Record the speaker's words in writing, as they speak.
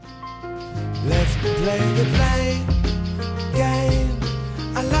play the blame game.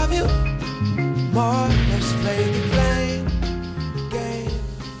 I love you more. Let's play the blame game.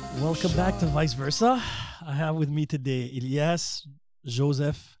 Welcome back to Vice Versa. I have with me today Elias,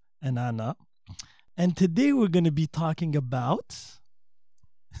 Joseph, and Anna. And today we're going to be talking about...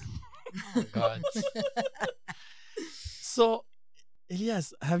 Oh God. So,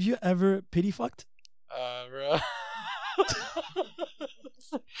 Elias, have you ever pity fucked? Bro.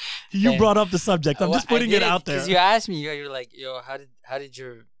 You Yeah. brought up the subject. I'm just putting it out there. Because you asked me, you're like, yo, how did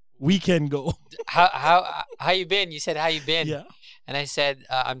your Weekend go. how you been? You said how you been, Yeah. and I said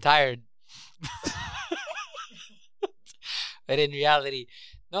I'm tired. But in reality,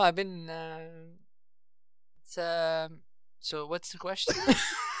 no, I've been. So what's the question?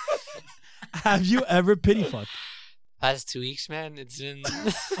 Have you ever pity fucked? Past 2 weeks, man. It's been.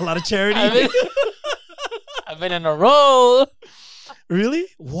 A lot of charity. I've been in a roll. Really?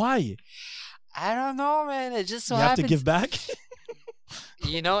 Why? I don't know, man. It just so You have to happens. give back?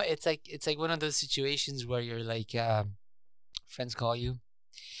 You know, it's like one of those situations where you're like, friends call you.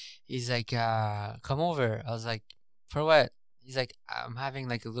 He's like, come over. I was like, for what? He's like, I'm having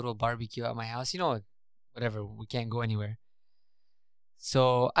like a little barbecue at my house. You know, whatever. We can't go anywhere.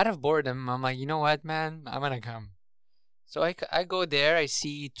 So out of boredom, I'm like, you know what, man? I'm gonna come. So I go there. I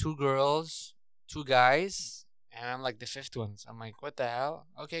see 2 girls, 2 guys, and I'm like the 5th one. So I'm like, what the hell?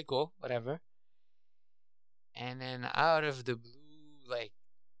 Okay, cool, whatever. And then out of the blue, like,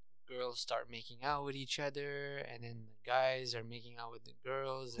 girls start making out with each other, and then the guys are making out with the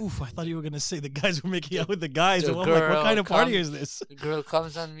girls. And Oof, I then thought you were going to say the guys were making out with the guys. the And I'm like, what girl kind of party comes- is this? the girl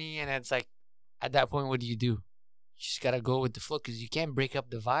comes on me, and it's like, at that point, what do? You just gotta go with the flow, because you can't break up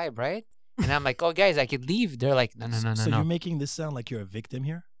the vibe, right? And I'm like, oh, guys, I could leave. They're like, no. So you're making this sound like you're a victim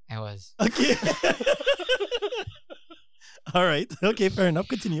here? I was. Okay. All right. Okay, fair enough.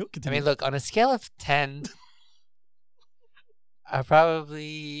 Continue. I mean, look, on a scale of 10, I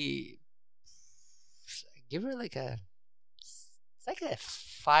probably give her like it's like a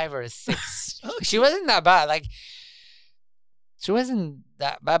 5 or a 6. She wasn't that bad. Like, she wasn't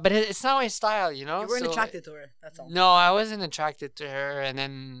that bad, but it's not my style, you know? You weren't So- attracted to her. That's all. No, I wasn't attracted to her. And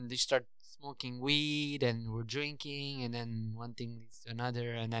then they start smoking weed, and we're drinking, and then one thing leads to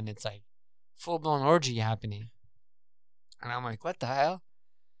another, and then it's like full-blown orgy happening. And I'm like, what the hell?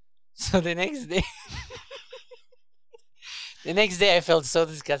 So the next day, I felt so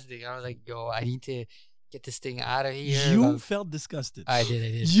disgusting. I was like, yo, I need to get this thing out of here. You felt disgusted. I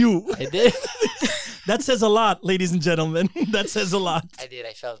did. You. I did. That says a lot, ladies and gentlemen. That says a lot. I did.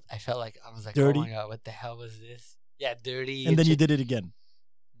 I felt like, I was like, Dirty? oh my God, what the hell was this? Yeah, dirty. And then you did it again.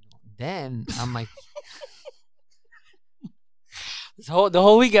 Then I'm like, the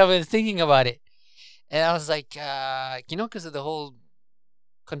whole week I was thinking about it, and I was like, you know, because of the whole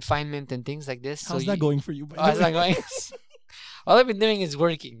confinement and things like this. How's that going for you? by the How's that way? going? All I've been doing is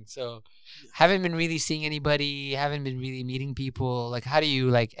working, so haven't been really seeing anybody. Haven't been really meeting people. Like, how do you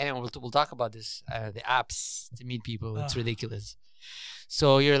like? And we'll talk about this. The apps to meet people. It's ridiculous.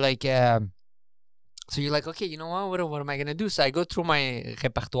 So you're like. Okay, you know what am I going to do? So I go through my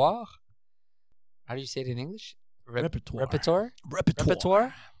repertoire. How do you say it in English? Repertoire.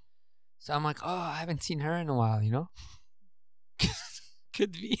 Repertoire. So I'm like, oh, I haven't seen her in a while, you know?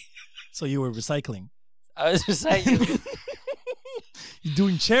 Could be. So you were recycling. I was recycling. You're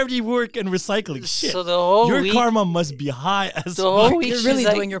doing charity work and recycling. Shit. So the whole Your week, karma must be high as The whole fuck. week- You're she's really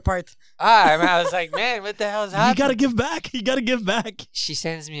like- doing your part. I was like, man, what the hell is You happening? gotta give back. You gotta give back. She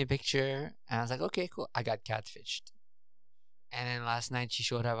sends me a picture, and I was like, okay, cool. I got catfished. And then last night she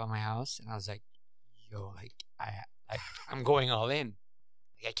showed up at my house, and I was like, yo, like I'm going all in.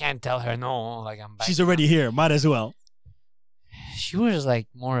 Like, I can't tell her no. Like, I'm back. She's already here. Might as well. She was like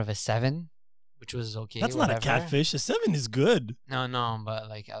more of a 7, which was okay. That's not a whatever. catfish. A 7 is good. No, but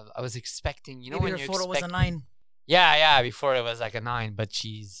like I was expecting, you know, Maybe when her you photo was a expect. 9. Yeah. Before it was like a 9, but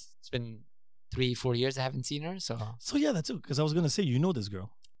it's been 3-4 years I haven't seen her, so So yeah, that's it. Because I was gonna say, you know this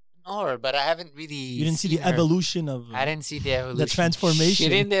girl. no, but I haven't really. You didn't see the seen her. evolution of. I didn't see the evolution. transformation. She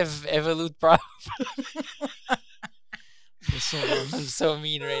didn't have evolute properly. So, I'm so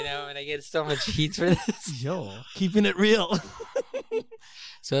mean right now, and I get so much heat for this. yo, keeping it real.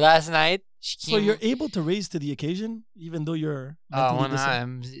 So last night she So came. you're able to raise to the occasion, even though you're mentally when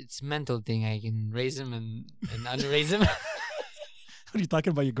disabled? it's a mental thing. I can raise him and unraise him. What are you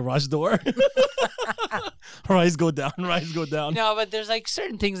talking about? Your garage door? Rise, go down. Rise, go down. No, but there's like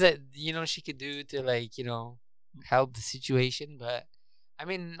certain things that she could do to like help the situation. But I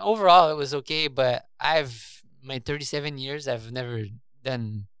mean, overall it was okay. But my 37 years, I've never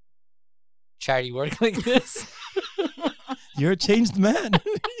done charity work like this. You're a changed man.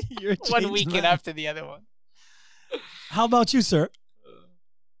 You're a changed One weekend man. after the other one. How about you, sir?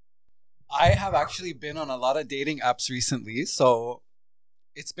 I have actually been on a lot of dating apps recently, so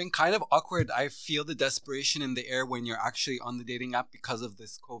it's been kind of awkward. I feel the desperation in the air when you're actually on the dating app because of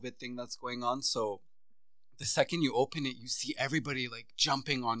this COVID thing that's going on. So the second you open it, you see everybody like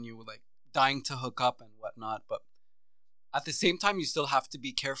jumping on you, like dying to hook up and whatnot. But at the same time, you still have to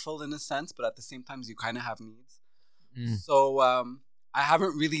be careful in a sense, but at the same time, you kind of have needs. So I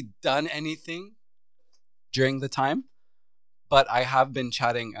haven't really done anything during the time, but I have been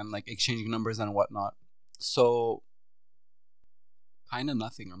chatting and like exchanging numbers and whatnot. So kind of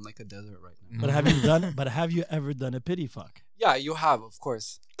nothing. I'm like a desert right now. But have you ever done a pity fuck? Yeah, you have, of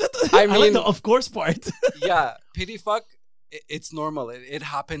course. I I like mean, the of course part. yeah, pity fuck. It's normal. It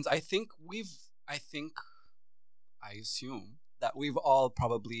happens. I assume that we've all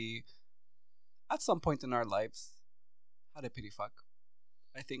probably at some point in our lives had a pity fuck.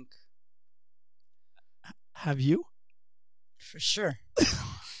 I think. Have you? For sure.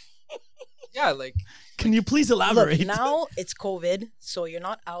 Yeah, like Can you please elaborate? Look, now it's COVID, so you're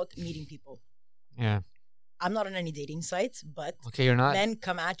not out meeting people. Yeah. I'm not on any dating sites, but Okay, you're not. men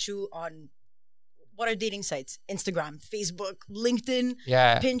come at you on what are dating sites? Instagram, Facebook, LinkedIn,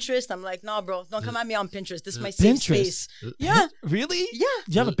 Yeah. Pinterest. I'm like, nah, bro, don't come at me on Pinterest. This is my safe space. Yeah, Really? yeah,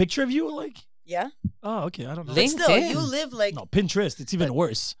 Do you have a picture of you? Like, yeah. oh, okay. I don't know. Link- Still, LinkedIn. you live like, No, Pinterest. It's even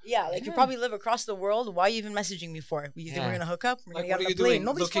worse. yeah, like you probably live across the world. Why are you even messaging me for? You think Yeah. we're gonna hook up? We're Like, gonna what get are on you a plane. doing?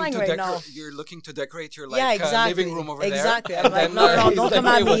 Nobody's Looking flying to right now. You're looking to decorate your Yeah, exactly. living room over exactly. there. I'm like, And no, then, no, he's don't like, come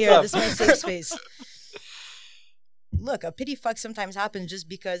at "Hey, me what's here. up?" This is my safe space. Look, a pity fuck sometimes happens just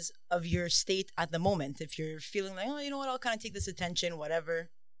because of your state at the moment. If you're feeling like, oh, you know what, I'll kind of take this attention, whatever.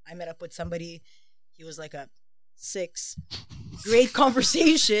 I met up with somebody. He was like a 6. Great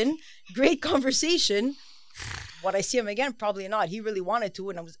conversation. Great conversation. Would I see him again? Probably not. He really wanted to,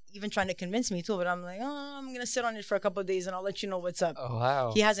 and I was even trying to convince me to, but I'm like, oh, I'm going to sit on it for a couple of days and I'll let you know what's up. Oh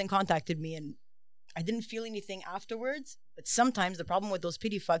wow. He hasn't contacted me, and I didn't feel anything afterwards. But sometimes the problem with those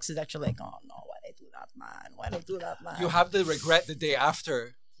pity fucks is that you're like, oh no, why did I do that, man? Why did I do that, man? You have the regret the day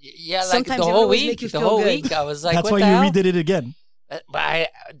after. Yeah, like Sometimes the they whole always week. make you The feel whole good. week, I was like, That's what why the you hell? redid it again. But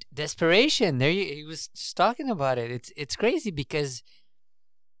desperation. There, he was just talking about it. It's crazy because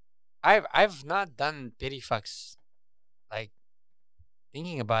I've not done pity fucks. Like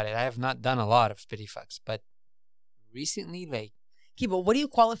thinking about it, I have not done a lot of pity fucks. But recently, like, Okay, but what do you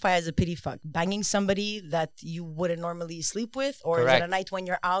qualify as a pity fuck? Banging somebody that you wouldn't normally sleep with? Or is it Correct. a night when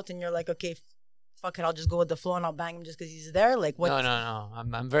you're out and you're like, okay, fuck it, I'll just go with the flow and I'll bang him just because he's there? Like, what? no.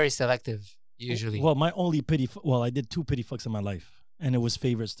 I'm very selective usually. Well, my only I did 2 pity fucks in my life, and it was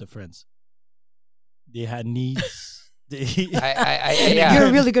favorites to friends. They had needs. Yeah. You're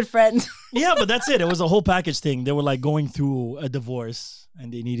a really good friend. Yeah, but that's it. It was a whole package thing. They were like going through a divorce,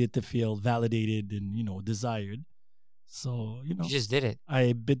 and they needed to feel validated and desired. So You just did it.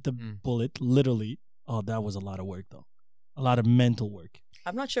 I bit the bullet literally. Oh, that was a lot of work though, a lot of mental work.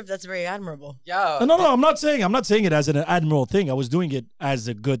 I'm not sure if that's very admirable. Yeah. No, I'm not saying it as an admirable thing. I was doing it as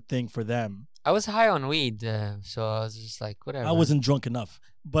a good thing for them. I was high on weed, so I was just like, whatever. I wasn't drunk enough,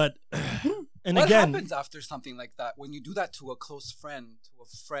 but and what again, happens after something like that when you do that to a close friend, to a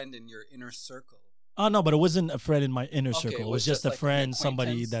friend in your inner circle? oh no, but it wasn't a friend in my inner Okay, circle. it It was was just just a like an friend,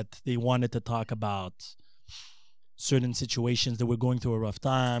 somebody acquaintance. that they wanted to talk about certain situations that were going through a rough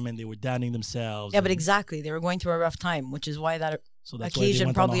time, and they were downing themselves. Yeah, but and exactly. They were going through a rough time, which is why that so that's why they occasion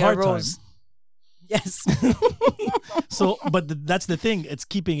went on a probably hard arose. time. Yes. So, but that's the thing. It's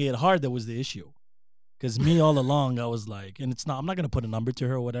keeping it hard that was the issue. Because me all along, I was like, and it's not. I'm not gonna put a number to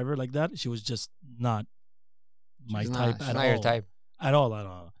her or whatever like that. She was just not my She's type not, at not all. your type. At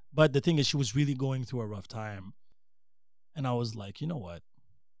all. But the thing is, she was really going through a rough time, and I was like, you know what?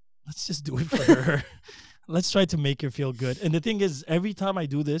 Let's just do it for her. Let's try to make her feel good. And the thing is, every time I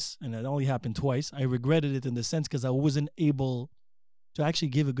do this, and it only happened twice, I regretted it in the sense because I wasn't able to actually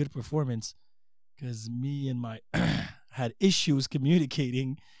give a good performance because me and my had issues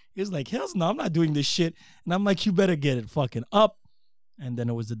communicating. He was like, hell no, I'm not doing this shit. And I'm like, you better get it fucking up. And then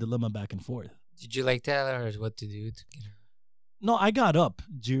it was the dilemma back and forth. Did you like tell her what to do to get her? No, I got up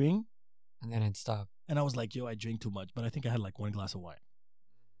during, And then it stopped. and I was like, yo, I drink too much. But I think I had like 1 glass of wine.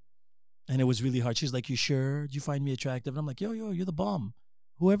 And it was really hard. She's like, you sure? Do you find me attractive? And I'm like, yo, you're the bomb.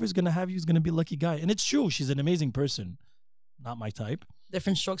 Whoever's going to have you is going to be a lucky guy. And it's true. She's an amazing person. Not my type.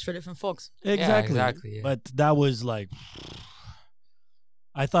 Different strokes for different folks. Exactly. exactly, yeah. But that was like,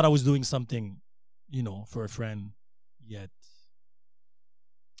 I thought I was doing something, for a friend, yet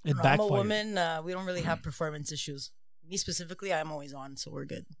it I'm a backfired. woman. We don't really have performance issues. Me specifically, I'm always on, so we're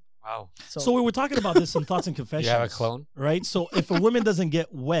good. Wow. So we were talking about this in Thoughts and Confessions. You have a clone? Right? So if a woman doesn't get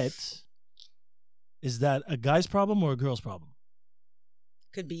wet, is that a guy's problem or a girl's problem?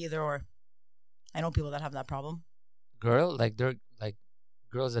 Could be either or. I know people that have that problem. Girl, like they're like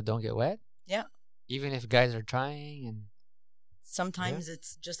girls that don't get wet? Yeah. Even if guys are trying and Sometimes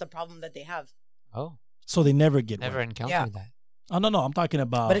it's just a problem that they have. oh, So they never get never wet. encountered Yeah. that. Oh, no, I'm talking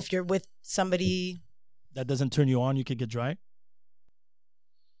about But if you're with somebody, that doesn't turn you on, you could get dry.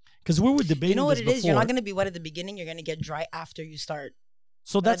 Because we were debating you know what this it is? You're before. not going to be wet at the beginning. You're going to get dry after you start.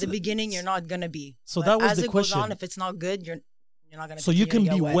 So But at that's the beginning, you're not going to be. So But that was as the it question. goes on, if it's not good, you're not going to. So you can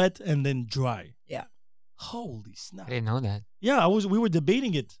be wet and then dry. Yeah. Holy I snap! didn't know that. Yeah, we were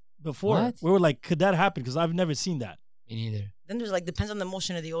debating it before. What? We were like, could that happen? Because I've never seen that. Me neither. Then there's like depends on the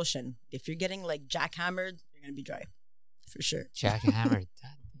motion of the ocean. If you're getting like jackhammered, you're going to be dry, for sure. Jack and hammered.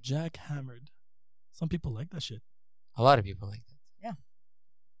 Jack hammered. Some people like that shit. A lot of people like that. Yeah.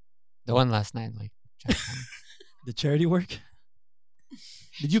 The one last night, like Jack hammered. The charity work.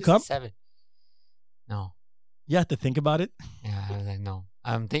 Did you She's come? 7. No. You had to think about it. Yeah, I was like, no.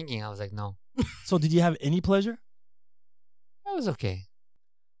 I'm thinking. I was like, no. So did you have any pleasure? That was okay.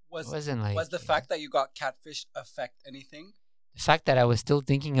 Was It wasn't like the fact that you got catfish affect anything? the fact that I was still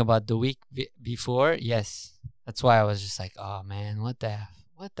thinking about the week before. Yes, that's why I was just like, oh man, what the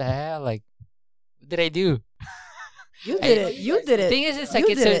hell? Like, what did I do? You did it. You did The it. thing is, it's like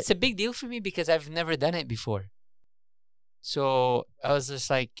You did it. it's a big deal for me because I've never done it before. So I was just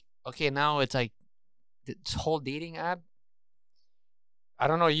like, okay, now it's like this whole dating app. I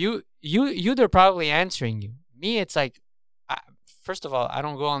don't know. They're probably answering you. Me, it's like, first of all, I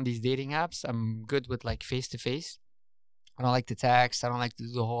don't go on these dating apps. I'm good with like face to face. I don't like to text. I don't like to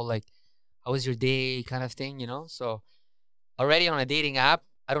do the whole like, how was your day kind of thing, you know? So already on a dating app,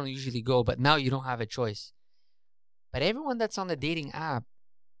 I don't usually go, but now you don't have a choice. But everyone that's on the dating app,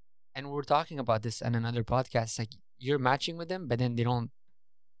 and we're talking about this in another podcast, like you're matching with them, but then they don't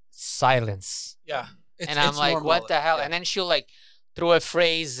silence. Yeah. And I'm like, normal. what the hell? Yeah. And then she'll like throw a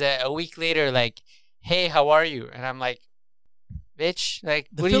phrase a week later, like, hey, how are you? And I'm like, bitch, like,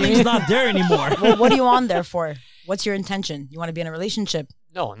 The what do you feeling's mean? not there anymore. Well, what are you on there for? What's your intention? You want to be in a relationship?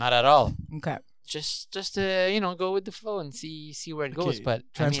 No, not at all. Okay. Just go with the flow and see where it goes. Okay, But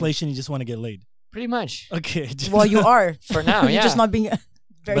Translation, you just want to get laid. pretty much Okay. Well, you are. for now, You're yeah. just not being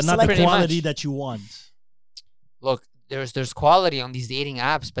very but not the selective. Pretty quality much. that you want. Look, there's quality on these dating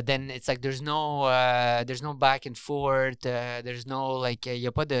apps, but then it's like there's no back and forth. There's no like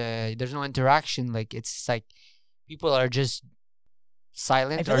there's no interaction. Like it's like people are just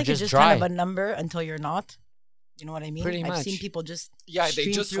silent I feel or like it's just just dry. kind of a number until you're not. You know what I mean? Pretty I've seen much. people just Yeah, they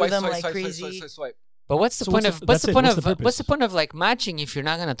stream just through swipe, them swipe, like swipe, crazy. swipe, swipe, swipe. But what's the So point what's of the- what's that's the it. point What's of the what's the purpose? point of like matching if you're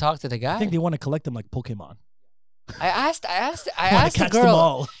not gonna talk to the guy? I think they want to collect them like Pokemon. I asked Want to the catch them girl,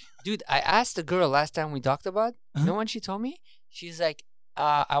 all. dude. I asked the girl last time we talked about. You know Uh-huh. what she told me? She's like,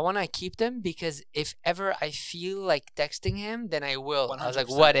 I want to keep them because if ever I feel like texting him, then I will. I was like,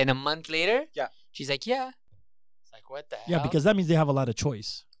 100%. what? And a month later? Yeah. She's like, yeah. It's like, what the hell? Yeah, because that means they have a lot of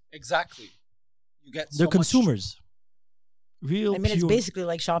choice. Exactly. You get. They're so much- consumers. Real I mean, it's pure. basically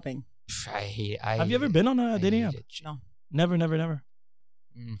like shopping. Pff, I hate. I Have you ever hate been on it. a I dating hate app? it. No. Never, never, never.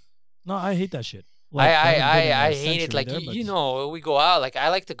 Mm. No, I hate that shit. I haven't been in a hate it. century Like there, you but- know, we go out. Like I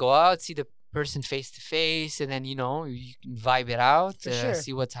like to go out, see the person face to face, and then you can vibe it out, For sure.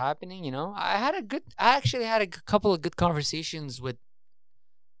 see what's happening. I actually had a couple of good conversations with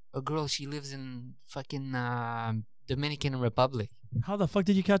a girl. She lives in fucking Dominican Republic. How the fuck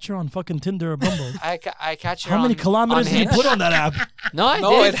did you catch her on fucking Tinder or Bumble? I catch her. How many on kilometers did you Hinge. put on that app? No, I No,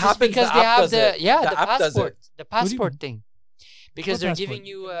 did. it Just happens. because The they app have does it. the The app does it. passport, the do you passport mean? thing, because What they're passport? giving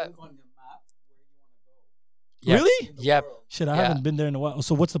you. Look on your map where you want to go. Yeah. Really? In the Yep. world. Shit, I Yeah. haven't been there in a while.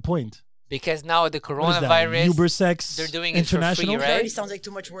 So what's the point? Because now the What is that? coronavirus, Ubersex they're doing it for free, International? It right? already sounds like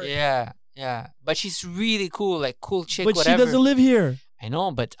too much work. Yeah. But she's really cool, like cool chick, But whatever. she doesn't live here. I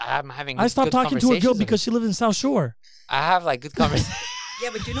know, but I'm having. I stopped good talking to a girl conversations with because she lives in South Shore. her. I have like good conversations. Yeah,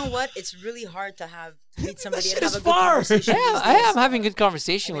 but you know what? It's really hard to meet somebody shit and have is a good far. conversation. Yeah, these I days. am having good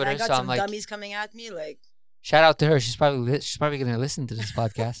conversation I mean, with I her, got so some I'm like, dummies coming at me, like shout out to her. She's probably gonna listen to this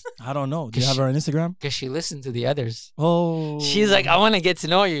podcast I don't know. Do you have her on Instagram? because she listened to the others. Oh. She's like, I want to get to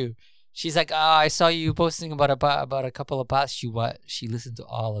know you. She's like, I saw you posting about a couple of podcasts. She listened to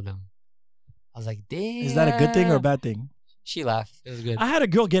all of them. I was like, damn. Is that a good thing or a bad thing? She laughed. It was good. I had a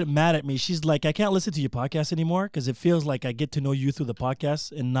girl get mad at me. She's like, I can't listen to your podcast anymore because it feels like I get to know you through the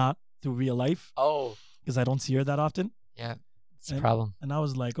podcast and not through real life Oh, because I don't see her that often. yeah. It's a And- problem. And I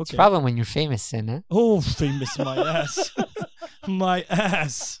was like, It's okay. a problem when you're famous, sin, huh? Oh, famous my ass. My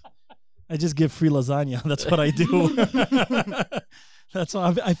ass. I just give free lasagna. That's what I do. That's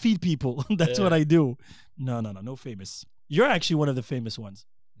all. I feed people. That's what Yeah. I do. No famous. You're actually one of the famous ones.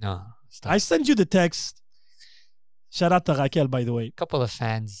 No, stop. I sent you the text. Shout out to Raquel, by the way. Couple of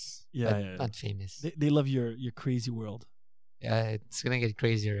fans. Yeah, but yeah, yeah. not famous. They love your crazy world. Yeah, it's gonna get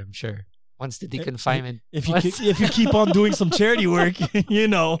crazier, I'm sure. Once the Eh, deconfinement. If you once- if you keep on doing some charity work, you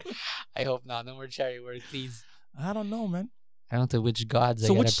know. I hope not. No more charity work, please. I don't know, man. I don't know to which gods So I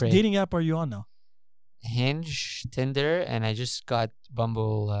gotta which pray. dating app are you on now? Hinge, Tinder, and I just got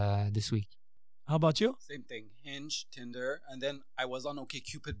Bumble this week. How about you? Same thing. Hinge, Tinder, and then I was on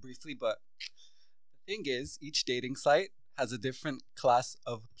OkCupid briefly, but the thing is, each dating site has a different class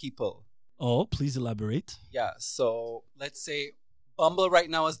of people. Oh, please elaborate. Yeah, so let's say Bumble right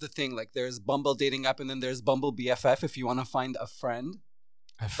now is the thing. Like there's Bumble dating app and then there's Bumble BFF if you want to find a friend.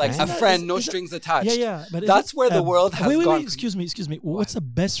 Like a that- friend, is- no is that- strings attached. Yeah, yeah. But is That's it, where the world has wait, gone. Wait, excuse me. What's ahead. a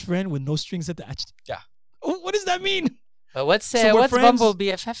best friend with no strings attached? Yeah. Oh, what does that mean? But what's So we're friends? Bumble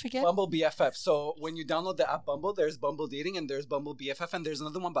BFF again? Bumble BFF. So when you download the app Bumble, there's Bumble dating and there's Bumble BFF and there's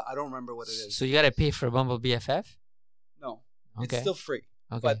another one, but I don't remember what it is. So you gotta pay for Bumble BFF? No, Okay. it's still free,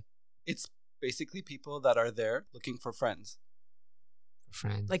 Okay. but it's basically people that are there looking for friends.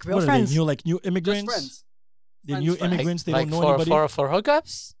 Friend. Like real What are friends. they? New Just immigrants? friends. The Friends, new friends. immigrants, they like don't know anybody. for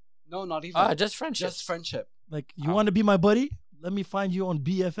hookups? No, not even. Just friendship. Just friendship. Like, you want to be my buddy? Let me find you on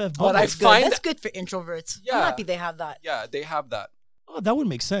BFF. But Bumble. I That's good. find- That's good for introverts. I'm Yeah. happy they have that. Yeah, they have that. Oh, that would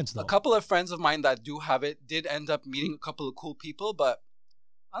make sense, though. A couple of friends of mine that do have it did end up meeting a couple of cool people, but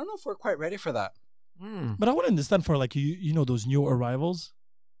I don't know if we're quite ready for that. Hmm. But I would understand for, like, you know, those new arrivals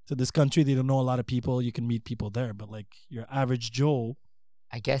to this country. They don't know a lot of people. You can meet people there. But, like, your average Joe.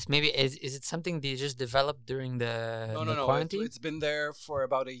 I guess maybe is it something they just developed during the, No, the no. quarantine? It's been there for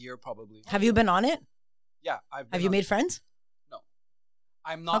about a year probably. Have you been on it? Yeah, I've been Have you on- made friends? No.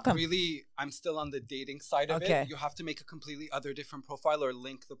 I'm How not come? really, I'm still on the dating side of Okay. it. You have to make a completely other different profile or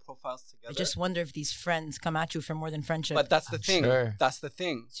link the profiles together. I just wonder if these friends come at you for more than friendship. But that's the I'm thing. sure. That's the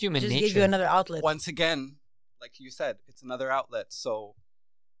thing. It's human just nature. gave you another outlet. Once again, like you said, it's another outlet. So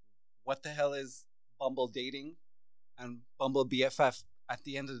what the hell is Bumble dating and Bumble BFF? At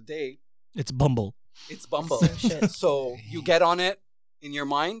the end of the day, It's Bumble. it's Bumble. Same shit. So you get on it in your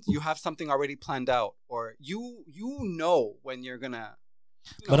mind, you have something already planned out, or you know when you're gonna.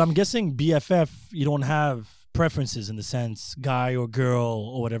 But I'm guessing BFF, you don't have preferences in the sense guy or girl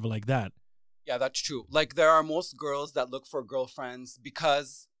or whatever like that. Yeah, that's true. Like there are most girls that look for girlfriends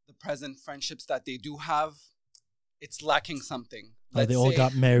because the present friendships that they do have, it's lacking something. Like they Let's all say-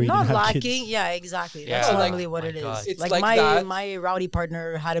 got married Not and have lacking. kids. Yeah, exactly. Yeah, That's like- normally what my it is. God. It's Like, like my that. my rowdy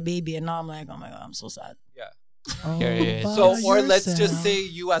partner had a baby, and now I'm like, oh my god, I'm so sad. Yeah. Oh, Period. by So, or let's just yourself. say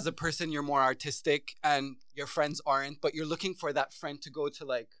you as a person, you're more artistic and your friends aren't, but you're looking for that friend to go to,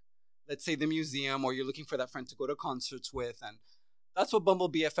 like, let's say the museum, or you're looking for that friend to go to concerts with. And that's what Bumble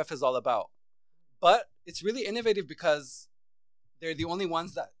BFF is all about. But it's really innovative because they're the only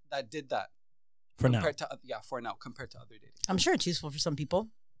ones that did that. For now. compared to, for now, compared to other dating. I'm sure it's useful for some people.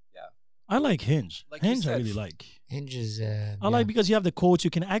 I like Hinge. Like you Hinge I said, really like. Hinge is. I like because you have the coach. You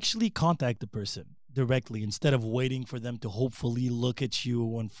can actually contact the person directly instead of waiting for them to hopefully look at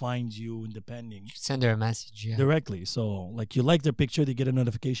you and find you and depending. Send her a message. Yeah. Directly. So, like, you like their picture, they get a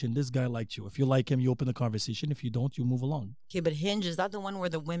notification. This guy liked you. If you like him, you open the conversation. If you don't, you move along. Okay, but Hinge, is that the one where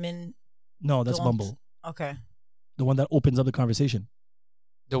the women No, that's don't- Bumble. Okay. The one that opens up the conversation.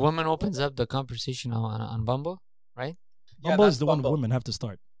 The woman opens up the conversation on Bumble, right? Yeah, Bumble that's is the Bumble. one women have to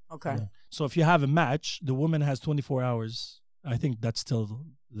start. Okay. Yeah. So if you have a match, the woman has 24 hours. I think that's still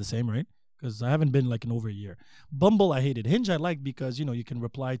the same, right? Because I haven't been like in over a year. Bumble, I hated. Hinge, I like because, you know, you can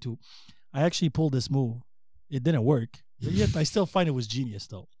reply to. I actually pulled this move. It didn't work. But yet I still find it was genius,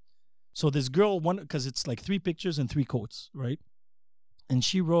 though. So this girl, because it's like 3 pictures and 3 quotes, right? And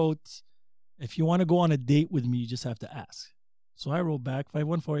she wrote, if you want to go on a date with me, you just have to ask. So I wrote back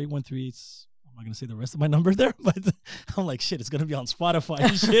 514-813. It's, I'm not going to say the rest of my number there, but I'm like, shit, it's going to be on Spotify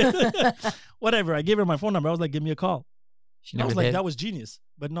and shit. Whatever. I gave her my phone number. I was like, give me a call. She I never was like, did. that was genius.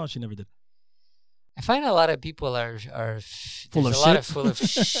 But no, she never did. I find a lot of people are Full there's of a lot shit. of full of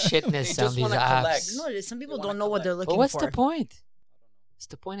shitness They on just these wanna apps. collect. You know what it is? Some people wanna don't know what they're collect. looking But what's for. the point? What's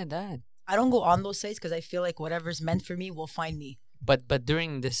the point of that? I don't go on those sites because I feel like whatever's meant for me will find me. But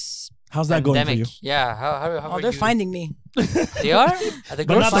during this How's that going for pandemic, you? yeah, how Oh, are they're you? finding me. They are at the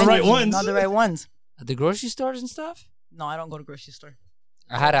But not the grocery right Finding me, ones. Not the right ones. at the grocery stores and stuff. No, I don't go to grocery store.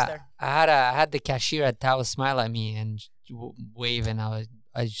 I had Almost there. I had the cashier at Tao smile at me and wave, and I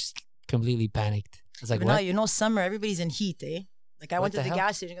just completely panicked. I was like, But now what? you know summer, everybody's in heat, eh? Like I What went to the the hell?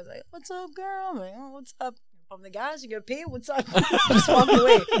 gas station. I was like, "What's up, girl?" I'm like, "Oh, what's up?" pump the gas, you get paid, what's up? Just walk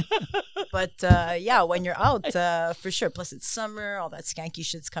away. But yeah, when you're out, for sure. Plus it's summer, all that skanky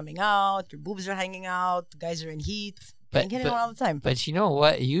shit's coming out, your boobs are hanging out, the guys are in heat. But- I'm getting but- on all the time. But you know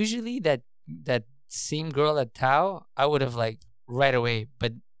what? Usually that same girl at Tao, I would have like right away.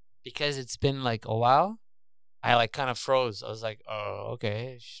 But because it's been like a while, I like kind of froze. I was like, oh,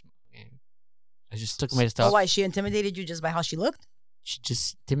 okay. I just took my Oh, stuff. why? She intimidated you just by how she looked? She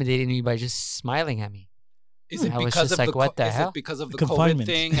just intimidated me by just smiling at me. Is it I was because just of like, the what the is hell? it because of The the COVID confinement.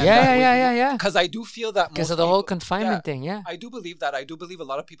 thing? Yeah. Because I do feel that Because most of the whole people- confinement yeah, thing, yeah. I do believe that. I do believe a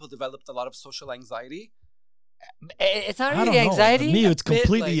lot of people developed a lot of social anxiety. It's not I don't really know. anxiety. For me, it's bit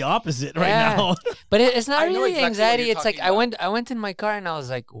completely like- opposite right Yeah. now. But it's not I know really exactly what anxiety. you're It's like talking I went in my car and I was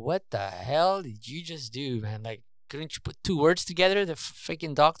like, "What the hell did you just do, man? Like, couldn't you put two words together to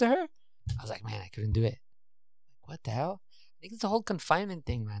freaking talk to her?" I was like, "Man, I couldn't do it. What the hell?" I think it's the whole confinement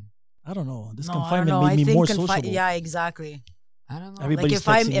thing, man. I don't know. This No, I don't confinement know. made I me think more sociable. Yeah, exactly. I don't know. Everybody- Like Everybody's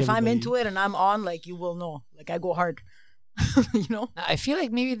if I'm texting into everybody. it and I'm on, like you will know. Like I go hard. You know? I feel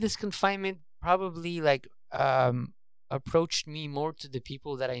like maybe this confinement probably like approached me more to the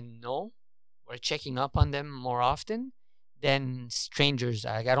people that I know or checking up on them more often than strangers.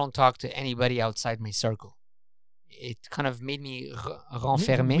 Like I don't talk to anybody outside my circle. It kind of made me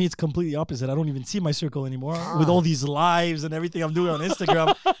renfermé. Me, it's completely opposite. I don't even see my circle anymore. With all these lives and everything I'm doing on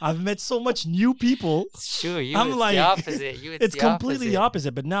Instagram, I've met so much new people. Sure, you. I'm it's like, the opposite. You. It's the completely the opposite.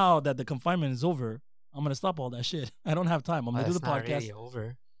 opposite. But now that the confinement is over, I'm gonna stop all that shit. I don't have time. I'm Well, gonna do it's the not podcast. really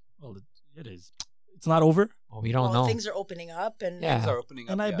over. Well, it is. It's not over. Well, we don't Well, know. things are opening up and Yeah. Things are opening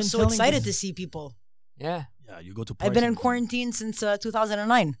up. And I've yeah. been so telling excited this- to see people. Yeah, Yeah, you go to. I've been in Parsons. quarantine since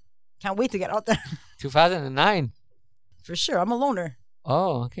 2009. Can't wait to get out there. 2009. For sure. I'm a loner.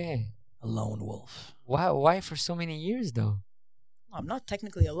 Oh, okay. A lone wolf. Why? Why for so many years though? I'm not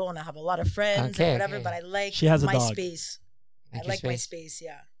technically alone. I have a lot of friends Okay, and whatever, okay. but I like She has a my dog. space. Like I your like my space,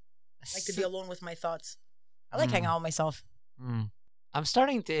 yeah. I like to be alone with my thoughts. I like hanging out with myself. I'm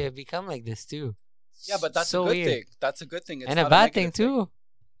starting to become like this too. Yeah, but that's so a good weird. thing. That's a good thing. It's And a not bad thing negative too.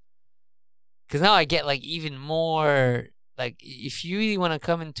 Because now I get like even more like if you really want to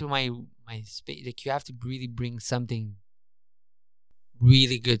come into my space, like you have to really bring something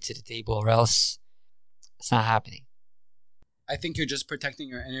really good to the table, or else it's not happening. I think you're just protecting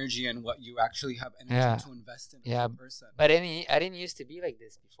your energy and what you actually have energy Yeah. to invest in Yeah, as a person. But I didn't used to be like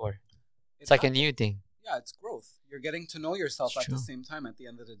this before. It's like a new thing. Yeah, it's growth. You're getting to know yourself It's at the true. same time at the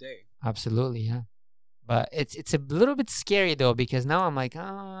end of the day. Absolutely, yeah. But it's a little bit scary though, because now I'm like,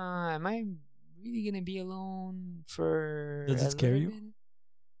 am I really gonna be alone for? Does it a scare little you? bit?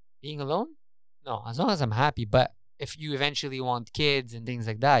 Being alone? No, as long as I'm happy. But if you eventually want kids and things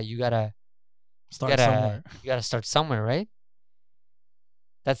like that, you gotta Start somewhere. You gotta start somewhere, right?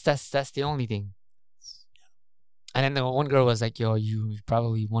 That's the only thing. And then the one girl was like, "Yo, you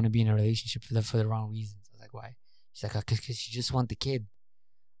probably want to be in a relationship for the wrong reasons." I was like, "Why?" She's like, "Cause you just want the kid."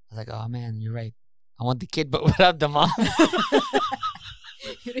 I was like, "Oh man, you're right. I want the kid, but without the mom."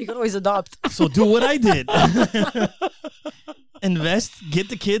 You could always adopt. So do what I did. Invest, get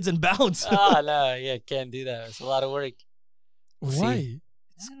the kids, and bounce. No, yeah, can't do that. It's a lot of work. We'll see. Why?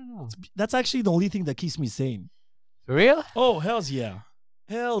 I don't know. That's actually the only thing that keeps me sane. For real? Oh, hells yeah.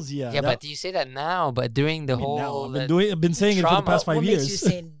 Hells yeah. Yeah, That- but you say that now, but during the I mean, now, whole I've been saying it for the trauma- past What 5 makes you years.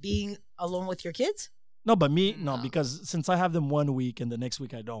 sane? Being alone with your kids? No, but me, no, No. because since I have them 1 week and the next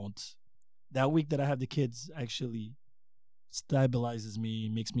week I don't, that week that I have the kids actually stabilizes me,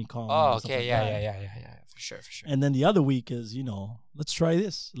 makes me calm. Oh, and stuff okay, like yeah, that. yeah, for sure. And then the other week is, let's try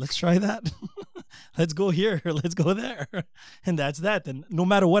this, let's try that, let's go here, let's go there, and that's that. And no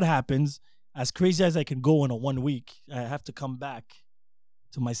matter what happens, as crazy as I can go in a 1 week, I have to come back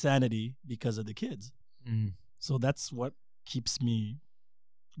to my sanity because of the kids. Mm. So that's what keeps me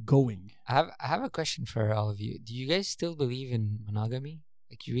going. I have a question for all of you. Do you guys still believe in monogamy?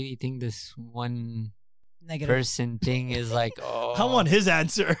 Like, you really think this one Negative. person thing is like, oh, I want his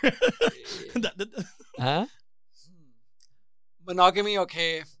answer. huh? Monogamy,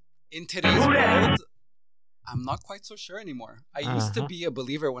 okay. In today's world, I'm not quite so sure anymore. I used to Uh-huh. be a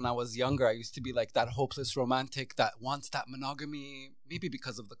believer when I was younger. I used to be like that hopeless romantic that wants that monogamy, maybe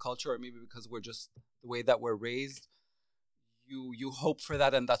because of the culture or maybe because we're just the way that we're raised. You hope for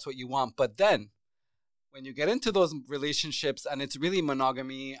that and that's what you want. But then when you get into those relationships and it's really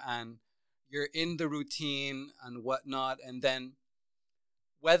monogamy and you're in the routine and whatnot, and then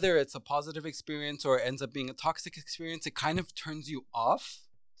whether it's a positive experience or it ends up being a toxic experience, it kind of turns you off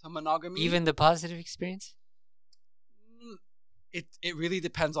to monogamy. Even the positive experience? It really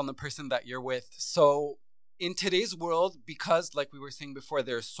depends on the person that you're with. So in today's world, because like we were saying before,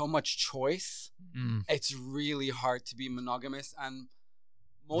 there's so much choice. Mm. It's really hard to be monogamous, and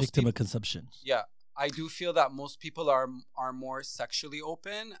most Victim people, of consumption. yeah, I do feel that most people are more sexually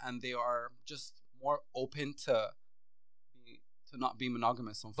open, and they are just more open to not be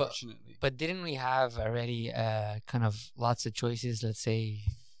monogamous, unfortunately. But didn't we have already kind of lots of choices, let's say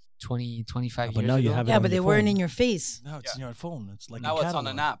 20, 25 But years now you ago? have it Yeah, on but they your weren't phone. in your face. Now it's Yeah. in your phone. It's like Now a it's on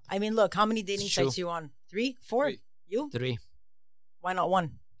an catalog. app. I mean, look, how many dating It's sites true. you on? 3, 4? 3. You? 3. Why not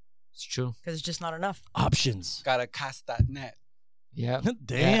 1? It's true. Because it's just not enough. Options. Gotta cast that net. Yeah.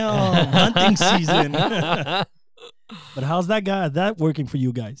 Damn, hunting season. But how's that working for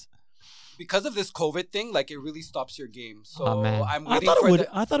you guys? Because of this COVID thing, like it really stops your game. So Oh, man. I'm I waiting thought for it would.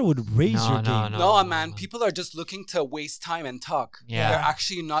 the. I thought it would raise your game. No, man. People are just looking to waste time and talk. Yeah. They're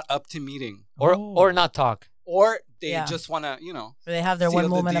actually not up to meeting, Oh. Or not talk. or they Yeah. just wanna, Or they have their seal one the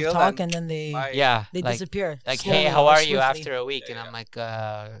moment of deal talk and and then they bye. Yeah. they like, disappear. like, slowly hey, how or are you swiftly. after a week? Yeah, And yeah. I'm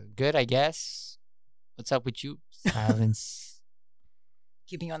like, good, I guess. What's up with you? Silence.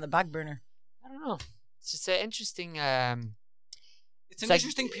 Keeping you on the back burner. I don't know. It's just an interesting. It's an like-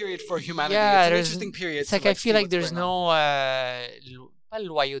 interesting period for humanity. Yeah, it's an there's- interesting period. It's to, like I see feel like what's there's going on. no pas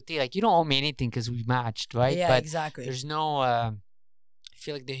loyauté. Like you don't owe me anything because we matched, right? Yeah, but exactly. there's no. I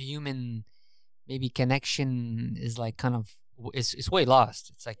feel like the human maybe connection is like kind of it's way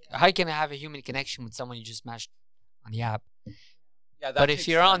lost. It's like how can I have a human connection with someone you just matched on the app? Yeah, that But if takes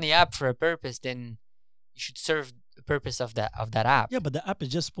you're on time. the app for a purpose, then you should serve the purpose of that app. Yeah, but the app is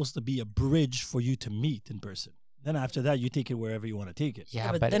just supposed to be a bridge for you to meet in person. Then after that, you take it wherever you want to take it.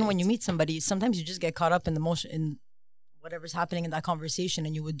 Yeah, but then when you it's- meet somebody, sometimes you just get caught up in the motion in whatever's happening in that conversation,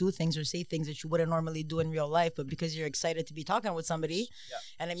 and you would do things or say things that you wouldn't normally do in real life, but because you're excited to be talking with somebody. Yeah.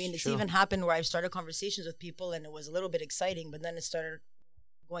 And I mean, it's True. even happened where I've started conversations with people and it was a little bit exciting, but then it started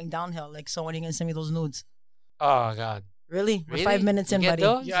going downhill. Like, so when are you gonna send me those nudes? oh god, Really? We're Really? 5 minutes You in, get buddy.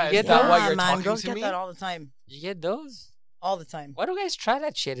 those? Yeah, You is get that those? why you're man, talking girls to get me? that all the time. You get those? All the time. Why do guys try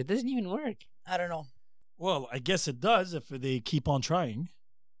that shit? It doesn't even work. I don't know. Well, I guess it does if they keep on trying.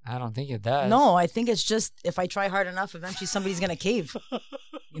 I don't think it does. No, I think it's just if I try hard enough, eventually somebody's gonna cave.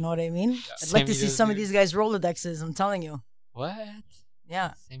 You know what I mean? I'd Send like to me see those some of nudes. these guys' Rolodexes. I'm telling you. What?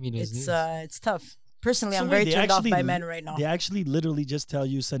 Yeah, Send me those news. it's tough. Personally, So I'm wait, very they turned off actually- by men right now. They actually literally just tell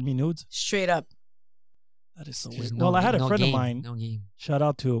you, send me nudes. Straight up. That is so There's weird. no- Well, I had a no friend game, of mine. No game. Shout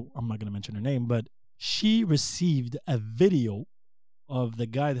out to, I'm not going to mention her name, but she received a video of the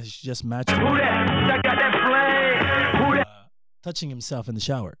guy that she just matched with, touching himself in the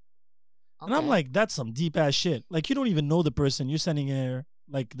shower. And I'm Okay. like, that's some deep ass shit. Like, you don't even know the person. You're sending her,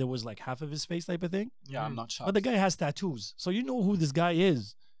 like, there was like half of his face type of thing. Yeah, I'm not shocked. But the guy has tattoos. So you know who this guy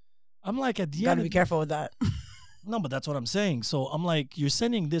is. I'm like, at the You gotta end. be careful with that. No, but that's what I'm saying. So I'm like, you're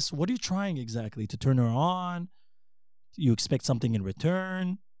sending this. What are you trying exactly? To turn her on? You expect something in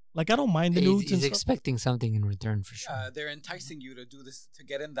return? Like, I don't mind the nudes He's and stuff. expecting something in return for sure. Yeah, they're enticing you to do this to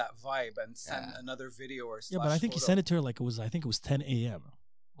get in that vibe and send Yeah. another video or. Yeah, but I think he sent it to her like I think it was 10 a.m.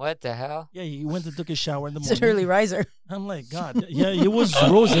 What the hell? Yeah, he went and took his shower in the It's morning. an early riser. I'm like, God, yeah, it was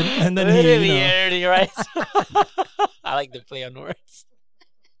frozen, and then he, Really you know. early, right? I like the play on words.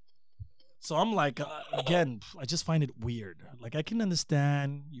 So I'm like, again, I just find it weird. Like, I can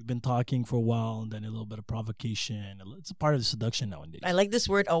understand you've been talking for a while, and then a little bit of provocation. It's a part of the seduction nowadays. I like this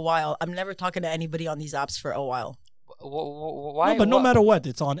word a while. I'm never talking to anybody on these apps for a while. Why? No, but no matter what,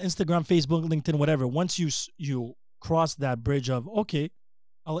 it's on Instagram, Facebook, LinkedIn, whatever. Once you cross that bridge of, okay,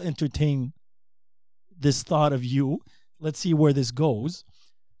 I'll entertain this thought of you. Let's see where this goes.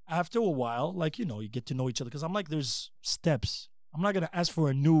 After a while, like, you know, you get to know each other. Because I'm like, there's steps. I'm not going to ask for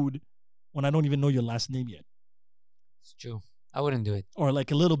a nude when I don't even know your last name yet. It's true. I wouldn't do it. Or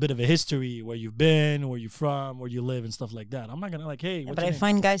like a little bit of a history, where you've been, where you're from, where you live, and stuff like that. I'm not going to like, hey, what's But your I name?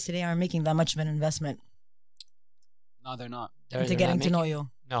 find guys today aren't making that much of an investment No, they're not. They're into not getting to know making- you.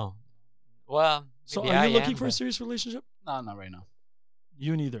 No. Well, So maybe are I you looking am, for a but- serious relationship? No, not right now.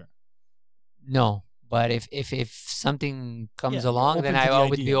 You neither. No. But if something comes Yeah, you're along, open then to I the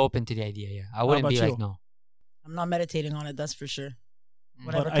would be idea. open to the idea. Yeah, I wouldn't about be you? like no. I'm not meditating on it, that's for sure. Mm.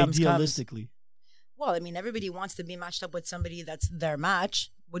 Whatever But comes, comes. idealistically. Well, I mean, everybody wants to be matched up with somebody that's their match.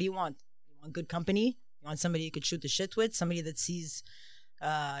 What do you want? You want good company? You want somebody you could shoot the shit with? Somebody that sees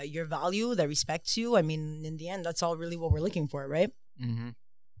your value, that respects you? I mean, in the end, that's all really what we're looking for, right? Mm-hmm.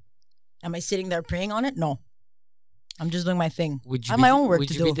 Am I sitting there praying on it? No. I'm just doing my thing. Would you I have be, my own work would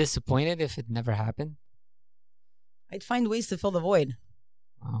to you be do. disappointed if it never happened? I'd find ways to fill the void.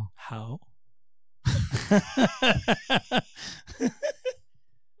 Wow. How?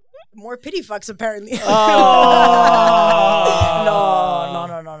 More pity fucks, apparently. Oh.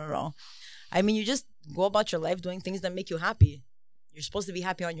 No. I mean, you just go about your life doing things that make you happy. You're supposed to be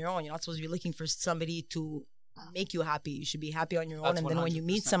happy on your own. You're not supposed to be looking for somebody to make you happy. You should be happy on your own. That's And then when you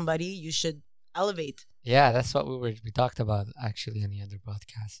meet 100%. somebody, you should elevate. Yeah, that's what we talked about actually on the other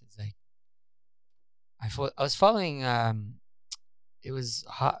podcast. It's like I was following it was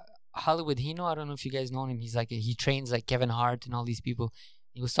Hollywood Hino. I don't know if you guys know him. He's like he trains like Kevin Hart and all these people.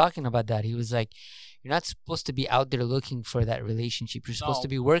 He was talking about that. He was like, you're not supposed to be out there looking for that relationship. You're supposed to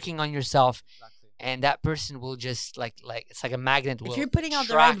No. be working on yourself, Exactly. and that person will just like it's like a magnet. Will If you're putting out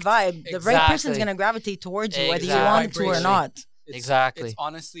the right attract- vibe, the right person's Exactly. going to gravitate towards you, whether you Exactly. want to or Vibration. not. Exactly. It's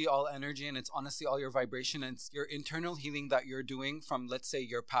honestly all energy, and it's honestly all your vibration, and it's your internal healing that you're doing from, let's say,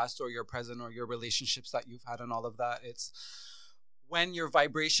 your past or your present or your relationships that you've had and all of that. It's when your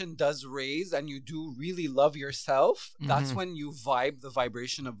vibration does raise and you do really love yourself, that's Mhm. when you vibe the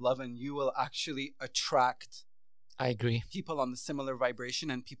vibration of love, and you will actually attract I agree. people on the similar vibration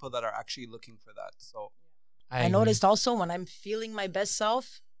and people that are actually looking for that. So I agree. noticed also when I'm feeling my best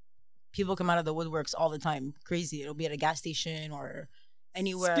self, people come out of the woodworks all the time. Crazy. It'll be at a gas station or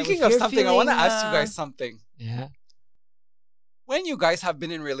anywhere. speaking If of you're something, I want to feeling, ask you guys something. Yeah. When you guys have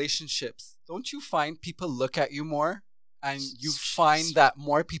been in relationships, don't you find people look at you more? And you find that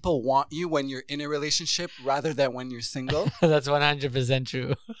more people want you when you're in a relationship rather than when you're single? That's 100%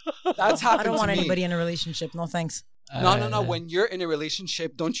 true. That's I happened don't to want me. anybody in a relationship. No thanks. No. When you're in a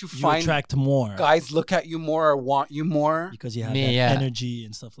relationship, don't you You find attract more guys look at you more or want you more? because you have Me, that yeah. energy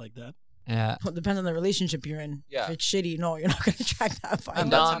and stuff like that. Yeah. Well, it depends on the relationship you're in. Yeah. If it's shitty, no, you're not going to attract that vibe.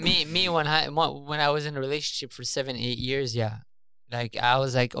 And that's No, me when I was in a relationship for 7-8 years, yeah. Like I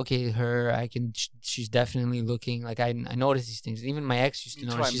was like, okay, she's definitely looking. Like I noticed these things. Even my ex used to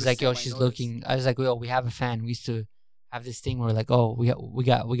Me too, notice. I'm She's the like, same, yo, I she's noticed. looking. I was like, yo, we have a fan. We used to have this thing where like, oh,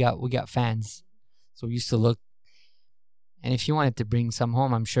 we got fans. So we used to look. And if you wanted to bring some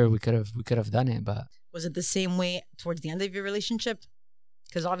home, I'm sure we could have done it. But Was it the same way towards the end of your relationship?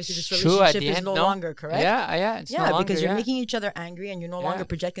 Because obviously this True, at relationship the is end, no no. longer, correct? yeah, it's no Yeah, longer, because you're yeah. making each other angry and you're no Yeah. longer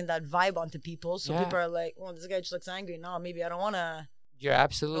projecting that vibe onto people. So Yeah. people are like, oh, this guy just looks angry. No, maybe I don't want to. You're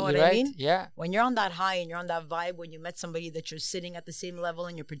absolutely what I right. mean? Yeah, When you're on that high and you're on that vibe, when you met somebody that you're sitting at the same level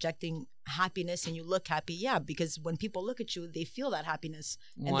and you're projecting happiness and you look happy, yeah, because when people look at you, they feel that happiness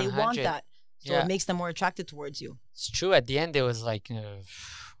and they want 100. that. So Yeah. it makes them more attracted towards you. It's true. At the end, it was like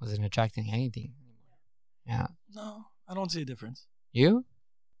wasn't attracting anything. Yeah, No, I don't see a difference. you?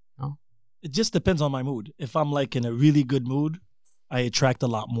 It just depends on my mood. If I'm like in a really good mood, I attract a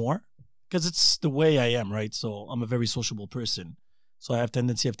lot more because it's the way I am, right? So I'm a very sociable person. So I have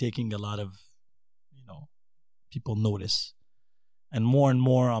tendency of taking a lot of, people notice. And more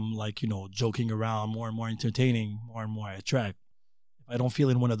I'm like, joking around, more and more entertaining, more and more I attract. If I don't feel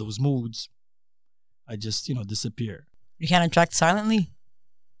in one of those moods, I just, disappear. You can't attract silently.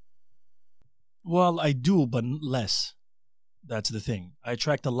 Well, I do, but less. That's the thing. I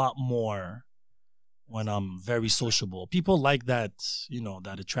attract a lot more when I'm very sociable. People like that,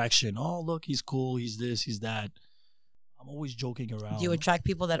 that attraction. Oh, look, he's cool. He's this, he's that. I'm always joking around. Do you attract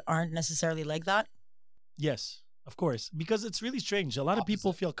people that aren't necessarily like that? Yes, of course. Because it's really strange. A lot of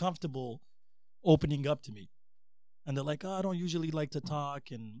people feel comfortable opening up to me. And they're like, oh, I don't usually like to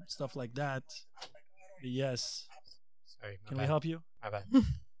talk and stuff like that. But yes. Sorry, Can we help you? My bad.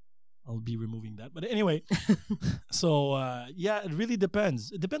 I'll be removing that. But anyway, so yeah, it really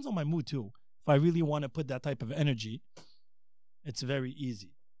depends. It depends on my mood too. If I really want to put that type of energy, it's very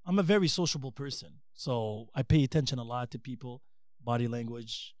easy. I'm a very sociable person. So I pay attention a lot to people, body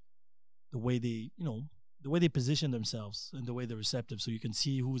language, the way they, the way they position themselves and the way they're receptive. So you can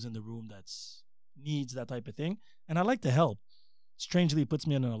see who's in the room that's needs that type of thing. And I like to help. Strangely, it puts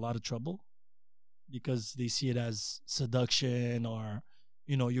me in a lot of trouble because they see it as seduction or,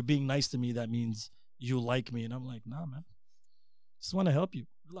 you're being nice to me. That means you like me. And I'm like, nah, man. Just want to help you.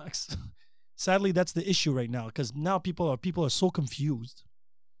 Relax. Sadly, that's the issue right now because now people are so confused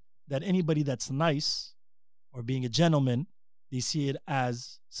that anybody that's nice or being a gentleman, they see it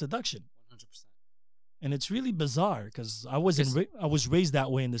as seduction. 100%. And it's really bizarre because I was raised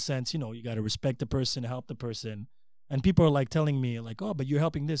that way in the sense, you got to respect the person, help the person. And people are like telling me like, oh, but you're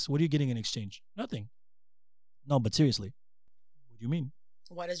helping this. What are you getting in exchange? Nothing. No, but seriously, what do you mean?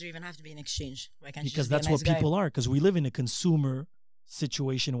 Why does there even have to be an exchange? Why can't you Because just be a that's nice what guy? people are. Because we live in a consumer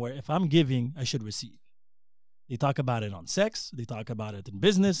situation where if I'm giving, I should receive. They talk about it on sex. They talk about it in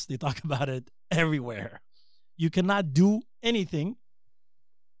business. They talk about it everywhere. You cannot do anything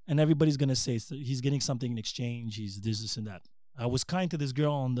and everybody's going to say so he's getting something in exchange. He's this and that. I was kind to this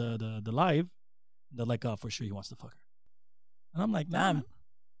girl on the live. They're like, oh, for sure he wants to fuck her. And I'm like, nah. Man.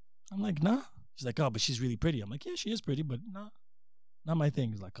 I'm like, nah. She's like, oh, but she's really pretty. I'm like, yeah, she is pretty, but nah, not my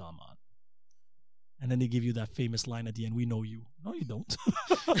thing. He's like, come on. And then they give you that famous line at the end, "We know you." No, you don't.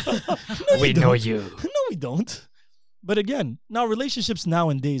 We know you. No, we don't. But again, now relationships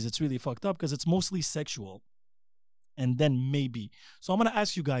nowadays, it's really fucked up because it's mostly sexual. And then maybe. So I'm going to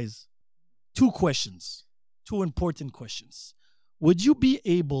ask you guys 2 questions, 2 important questions. Would you be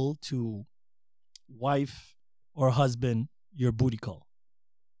able to wife or husband your booty call?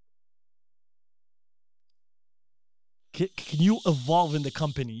 Can you evolve in the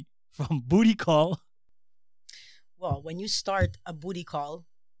company from booty call? Well, when you start a booty call,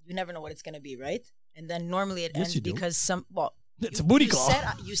 you never know what it's going to be, right? And then normally it Yes, ends you do. because It's a booty call.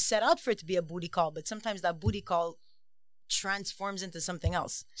 You set out for it to be a booty call, but sometimes that booty call transforms into something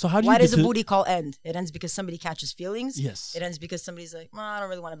else. So how do Why you does get a to- booty call end? It ends because somebody catches feelings. Yes. It ends because somebody's like, I don't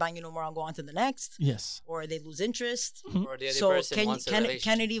really want to bang you no more. I'll go on to the next. Yes. Or they lose interest. Or the other So person wants a relationship.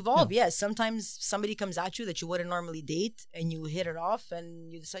 can it evolve? Yes. Sometimes somebody comes at you that you wouldn't normally date, and you hit it off,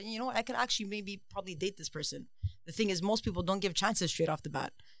 and you decide, you know what, I could actually maybe probably date this person. The thing is, most people don't give chances straight off the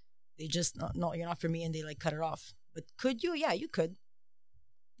bat. They just no, you're not for me, and they like cut it off. But could you? Yeah, you could.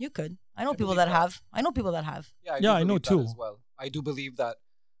 You could. I know people believe that that. have. I know people that have. Yeah, Yeah, I know believe that too. as well. I do believe that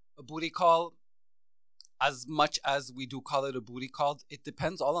a booty call, as much as we do call it a booty call, it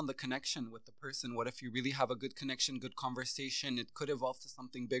depends all on the connection with the person. What if you really have a good connection, good conversation? It could evolve to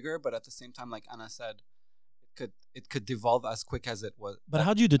something bigger, but at the same time, like Anna said, it could devolve as quick as it was. But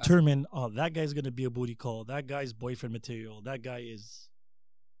how do you determine, oh, that guy's going to be a booty call, that guy's boyfriend material, that guy is...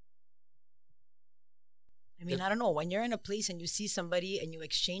 I mean, I don't know. When you're in a place and you see somebody and you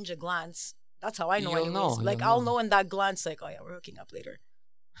exchange a glance, that's how I know. You'll anyways. know, Like you'll I'll know. know in that glance, like, oh yeah, we're hooking up later,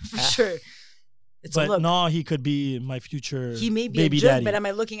 for sure. It's a But look. no, he could be my future He may be baby a jerk, daddy. but am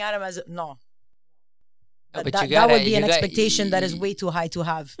I looking at him as no? No, But but that, you that gotta- would be you an got- expectation that is way too high to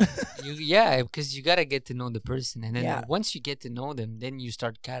have. Yeah, because you gotta get to know the person, and then Yeah. once you get to know them, then you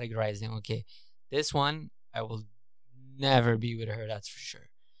start categorizing. Okay, this one I will never be with her. That's for sure.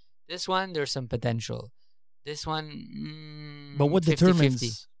 This one there's some potential. This one, But what 50-50.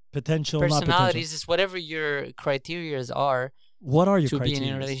 determines potential, not potential? Personalities is whatever your criterias are What are your to criteria? be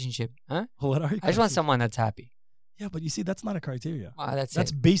in a relationship. Huh? What are your I just want criteria? someone that's happy. Yeah, but you see, that's not a criteria. Wow, that's That's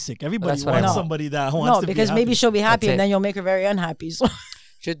it. basic. Everybody that's what I wants want. somebody that wants No, to because be maybe happy. she'll be happy That's and it. then you'll make her very unhappy. So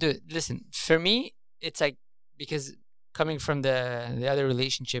Should do it. Listen, for me, it's like because coming from the other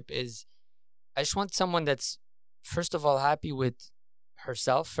relationship is, I just want someone that's first of all happy with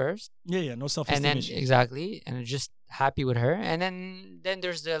herself first, Yeah, no and self-esteem then issues. exactly, and just happy with her, and then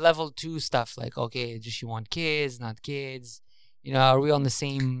there's the level 2 stuff like, okay, does she want kids, not kids? You know, are we on the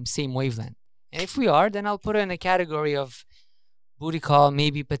same wavelength? And if we are, then I'll put her in a category of booty call,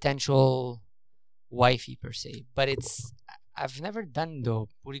 maybe potential wifey per se. But I've never done the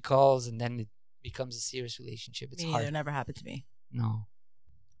booty calls and then it becomes a serious relationship. It's me neither. hard. Never happened to me. No,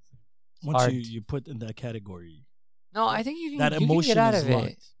 Once hard. you put in that category, no, I think you can, that you can emotion get out is of it.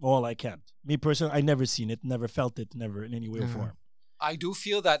 locked. Well, I can't. Me personally, I never seen it, never felt it, never in any way or Uh-huh. form. I do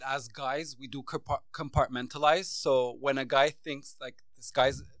feel that as guys, we do compartmentalize. So when a guy thinks like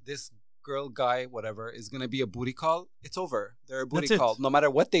this girl, guy, whatever, is gonna be a booty call, it's over. They're a booty That's it. call. No matter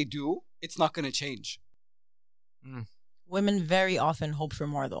what they do, it's not gonna change. Women very often hope for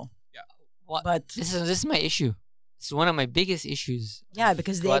more though. What? But This is my issue. This is one of my biggest issues. yeah,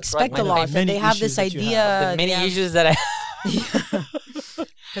 because they Throughout expect my a life. lot and Many they have issues this that you have. idea. The many they have- issues that I.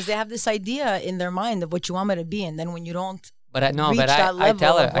 Because they have this idea in their mind of what you want me to be, and then when you don't, But I know, reach but that I level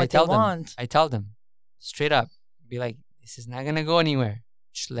tell her, of I what tell they them, want. I tell them straight up, be like, this is not gonna go anywhere.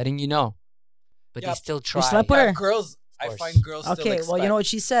 Just letting you know. But Yeah, they still try. slept with her? Girls, I course. find girls still okay, well, you know what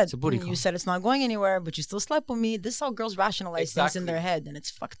she said. It's a booty You call. said it's not going anywhere, but you still slept with me. This is how girls rationalize things in their Exactly. head, and it's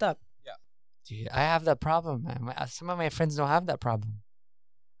fucked up. Dude, I have that problem. Man. Some of my friends don't have that problem.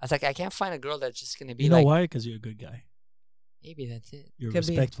 I was like, I can't find a girl that's just gonna be You know like, why? Because you're a good guy. maybe that's it. You're Could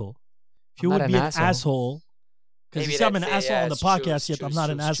be. respectful. If I'm you not would an be an asshole. asshole, because Maybe you see, I'm an that's it. asshole Yeah, on the it's true, podcast, it's yet true, I'm it's not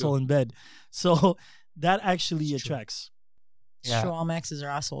true, an it's asshole true. in bed. So that actually It's true. attracts. It's Yeah. true. All my exes are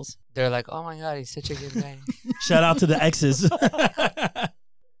assholes. They're like, oh my god, he's such a good guy. Shout out to the exes.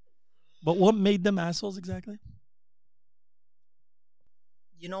 But what made them assholes exactly?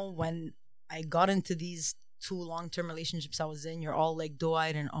 You know, when I got into these 2 long-term relationships I was in, you're all like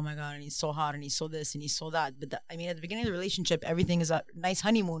doe-eyed and oh my god, and he's so hot and he's so this and he's so that. But I mean, at the beginning of the relationship, everything is a nice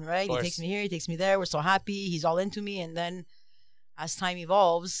honeymoon, right? He course. takes me here, he takes me there. We're so happy. He's all into me. And then as time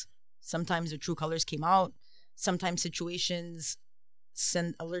evolves, sometimes the true colors came out. Sometimes situations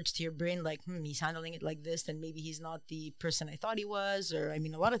send alerts to your brain like, he's handling it like this, then maybe he's not the person I thought he was. Or I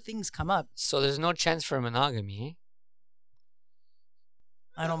mean, a lot of things come up. So there's no chance for monogamy,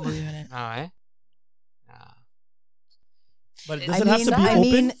 I don't believe in it. eh? No, eh? No. But I does it have mean- to be I open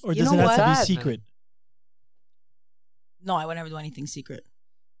mean, or you does it know have to what? be secret? No, I would never do anything secret.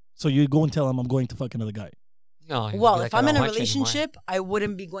 So you go and tell him I'm going to fuck another guy. No. you'd Well, be if like, I'm "I in don't a want you anymore." relationship, I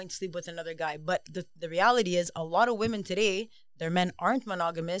wouldn't be going to sleep with another guy. But the reality is, a lot of women today, their men aren't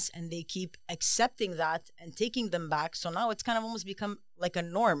monogamous, and they keep accepting that and taking them back. So now it's kind of almost become like a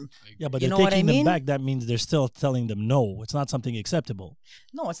norm. Yeah, but You they're know what I taking them mean? back. That means they're still telling them no. It's not something acceptable.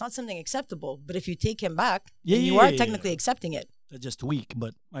 No, it's not something acceptable. But if you take him back, Yeah, then you yeah, are yeah, technically yeah. accepting it. They're just weak.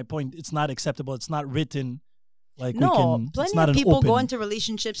 But my point, it's not acceptable. It's not written. Like we No, can. It's plenty not of an people open. go into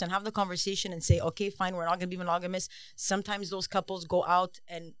relationships and have the conversation and say, okay, fine, we're not going to be monogamous. Sometimes those couples go out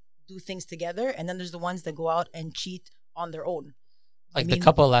and do things together. And then there's the ones that go out and cheat on their own. Like I the mean,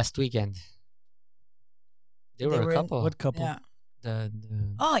 couple last weekend. They were were a in- couple. What couple? Yeah. The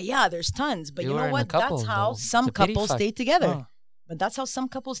Oh, yeah, there's tons. But They you were know in a what? couple, That's how though. some It's a pity couples fuck. stay together. Ah. But that's how some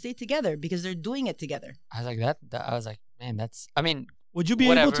couples stay together because they're doing it together. I was like that. I was like, man, that's. I mean, Would you be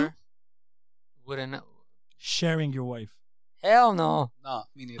whatever. able to Wouldn't. sharing your wife? Hell no. No,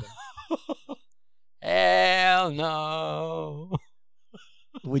 me neither. Hell no.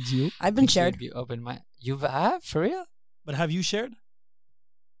 Would you? I've been Think you'd shared. Be open mind. You've have for real? But have you shared?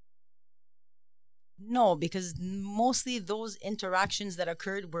 No, because mostly those interactions that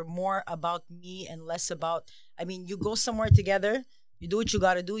occurred were more about me and less about. I mean, you go somewhere together, you do what you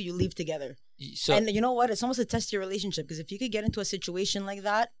got to do, you leave together. So And you know what? It's almost a test of your relationship because if you could get into a situation like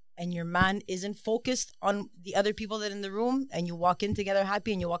that and your man isn't focused on the other people that are in the room and you walk in together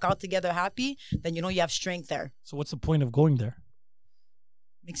happy and you walk out together happy, then you know you have strength there. So what's the point of going there?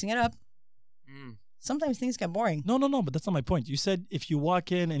 Mixing it up. mm, Sometimes things get boring. No. But that's not my point. You said if you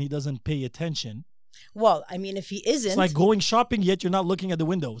walk in and he doesn't pay attention, Well, I mean, if he isn't, it's like going shopping yet you're not looking at the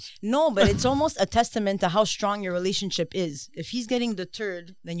windows. no, but it's almost a testament to how strong your relationship is. If he's getting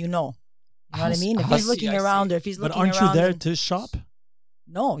deterred, then you know. You know what I mean? If I he's see, looking I see. around or if he's But looking aren't you around. there and- to shop?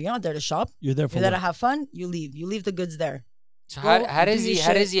 No, you're not there to shop. You're there for You're there to what? have fun. You leave. You leave the goods there. so Go, how do does your he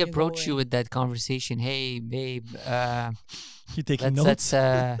how shit, does he and go approach you away. with that conversation? Hey, babe, You taking let's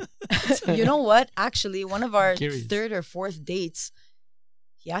notes? You know what? Actually, one of our Curious. third or fourth dates,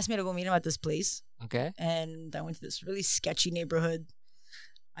 he asked me to go meet him at this place. okay. And I went to this really sketchy neighborhood.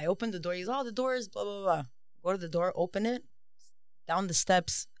 I opened the door. He's, oh, the door is blah, blah, blah. Go to the door, open it, down the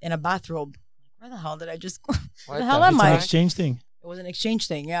steps in a bathrobe. Where the hell did I just go? What the hell the am It's I? an fuck? exchange thing. It was an exchange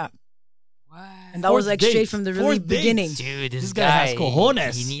thing, yeah. What? And that was Fourth like straight date. from the really Fourth date. beginning. Dude, This this guy has guy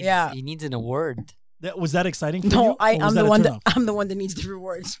cojones. He needs, Yeah. he needs an award. Was that exciting for you? No, or was I'm that the a one turn-off? I'm the one that needs the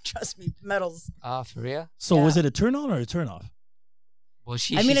rewards. Trust me, medals. For real? So Yeah. was it a turn on or a turn off? Well,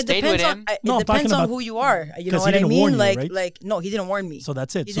 she I mean, it stayed with depends him. on No, I'm it depends talking on about- who you are. You know 'cause he what I didn't mean? warn you, Like, right? no, he didn't warn me. So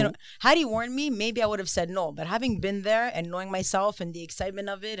that's it. He So didn't, had he warned me, maybe I would have said no. But having been there and knowing myself and the excitement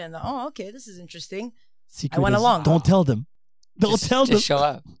of it, and oh, okay, this is interesting. secret went is, along. Don't tell them. Don't Just- tell them. Just show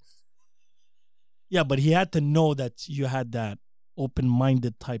up. Yeah, but he had to know that you had that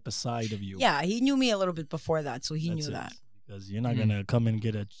open-minded type of side of you. Yeah, he knew me a little bit before that, so he That's knew it. that. Because you're not Mm. gonna come and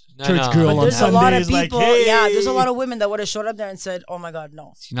get a No, church no. girl But on there's a lot of Sundays people. like, hey. Yeah, there's a lot of women that would have showed up there and said, "Oh my God,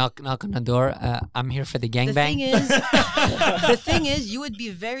 no." So you knock on the door. I'm here for the The thing gangbang. is, the thing is, you would be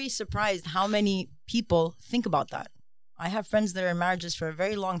very surprised how many people think about that. I have friends that are in marriages for a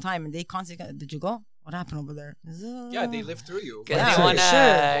very long time, and they constantly, "Did you go? What happened over there?" Yeah, they live through you. Because Yeah, they wanna,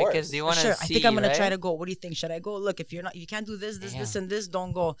 sure. because they For wanna Sure, see. I think I'm gonna right? try to go. What do you think? Should I go? Look, if you're not, you can't do this, this, Yeah. and this.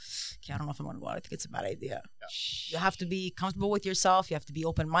 Don't go. Okay, I don't know if I'm gonna go. I think it's a bad idea. You have to be comfortable with yourself. You have to be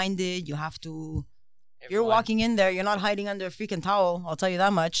open-minded. You have to. If you're Everyone. walking in there, you're not hiding under a freaking towel. I'll tell you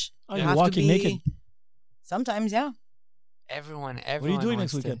that much. Oh, You you're have to walking be- naked. Sometimes, yeah. Everyone. What are you doing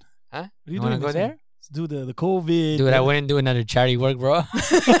next wants to- weekend? Huh? What are you You doing wanna go next there? weekend? Let's do the COVID. Dude, I wouldn't do another charity work, bro.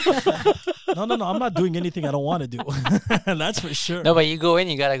 No, I'm not doing anything I don't want to do. That's for sure. No, but you go in,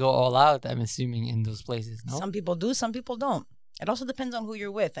 you gotta go all out. I'm assuming in those places. No. Some people do, some people don't. It also depends on who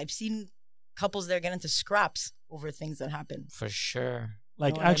you're with. I've seen couples that get into scraps over things that happen. For sure.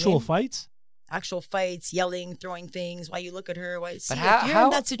 Like know what I actual mean? fights. Actual fights, yelling, throwing things. Why you look at her? Why? See, how- if you're how- in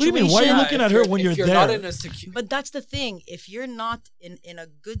that What do you situation, mean? Why are you Yeah, looking if at her you're- when if you're not there? in a secure. But that's the thing. If you're not in a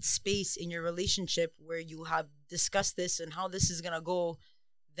good space in your relationship where you have discussed this and how this is gonna go,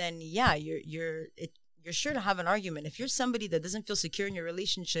 then yeah, you're sure to have an argument. If you're somebody that doesn't feel secure in your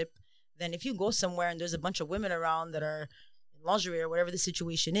relationship, then if you go somewhere and there's a bunch of women around that are in lingerie or whatever the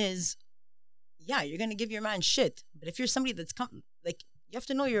situation is, yeah, you're gonna give your man shit. But if you're somebody that's like, you have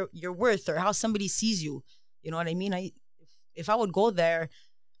to know your worth or how somebody sees you. You know what I mean? If I would go there,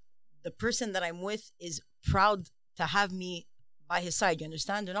 the person that I'm with is proud to have me by his side. You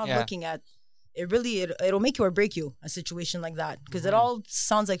understand? They're not Yeah. looking at it. Really, it'll make you or break you, a situation like that, because it Mhm. all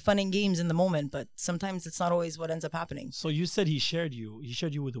sounds like fun and games in the moment, but sometimes it's not always what ends up happening. So you said he shared you. He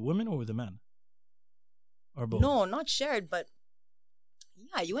shared you with a woman or with a man? or both? No, not shared, but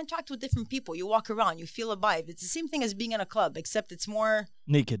yeah, you interact with different people. You walk around, you feel a vibe. It's the same thing as being in a club, except it's more.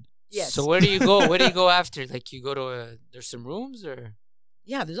 Naked. Yes. So where do you go? Where do you go after? Like you go to there's some rooms or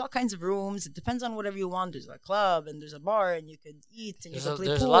Yeah, there's all kinds of rooms. It depends on whatever you want. There's a club and there's a bar and you could eat and you could play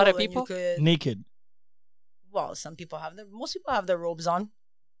there's pool. a lot of and you people? could- Naked. Well, most people have their robes on.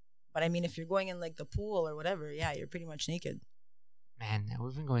 But I mean, if you're going in like the pool or whatever, yeah, you're pretty much naked. man,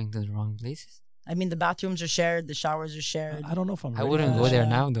 we've been going to the wrong places. I mean, the bathrooms are shared, the showers are shared. I don't know if I'm. I ready wouldn't for go that there shit.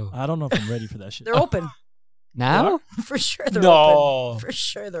 now though. I don't know if I'm ready for that shit. They're open. Now? For sure they're No. open. For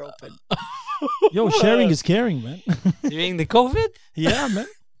sure they're open. Yo, sharing is caring, man. During the COVID? Yeah, man.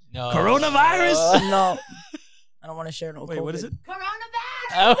 No. Coronavirus. No. I don't want to share no Wait, what is COVID.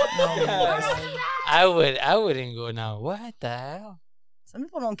 it? I wouldn't go now. What the hell? Some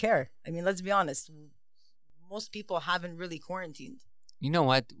people don't care. I mean, let's be honest. Most people haven't really quarantined. You know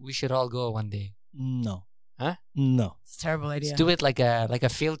what? We should all go one day. No. Huh? No. It's a terrible idea. Let's do it like a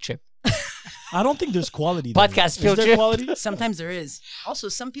field trip. I don't think there's quality. there. Podcast Is field there trip. quality? Sometimes there is. Also,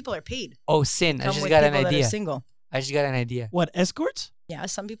 some people are paid. Oh, sin! I Come just with got an people that are idea. single. I just got an idea. What, escorts? Yeah,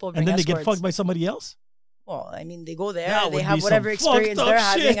 some people bring And then they get escorts. fucked by somebody else? Well, I mean, they go there. That They would have be whatever some experience fucked they're up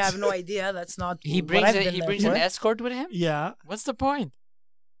having. shit. I have no idea. That's not. He what brings I've been he there brings for. an escort with him. Yeah. What's the point?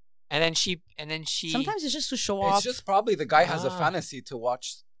 And then she. Sometimes it's just to show It's off. just probably the guy has a Ah. fantasy to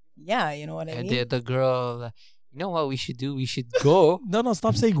watch. Yeah, you know what I And mean. the girl. You know what we should do? We should go No,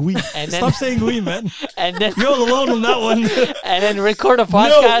 stop saying we. And Stop then- saying we, man. and then You're all alone on that one. and then record a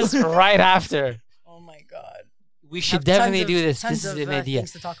podcast right after. Oh my god. We should Have definitely tons do of- this. tons This is of, an idea.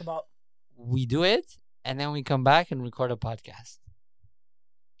 Things to talk about. We do it, and then we come back and record a podcast.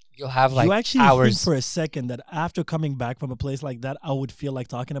 You'll have like you actually hours. think for a second that after coming back from a place like that, I would feel like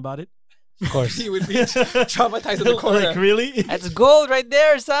talking about it? Of course. He would be traumatized in the corner. Like, really? That's gold right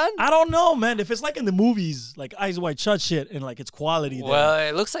there, son. I don't know, man. If it's like in the movies, like Eyes Wide Shut shit, and like it's quality. Well,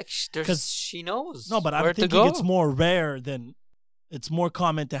 it looks like 'Cause- she knows. No, but where I'm to thinking go. it's more rare than it's more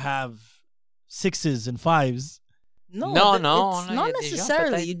common to have 6s and 5s. No, It's no, not yeah, déjà, necessarily.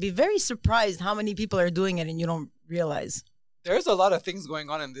 peut-être. You'd be very surprised how many people are doing it and you don't realize. There's a lot of things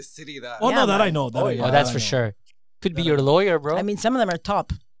going on in this city that. Oh Yeah, no, that man. I know. That Oh, I yeah. know. Oh, that's that I for know. sure. Could be That I your know. lawyer, bro. I mean, some of them are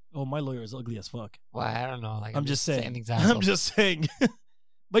top. Oh, my lawyer is ugly as fuck. well, I don't know. Like I'm just saying. An example. I'm just saying.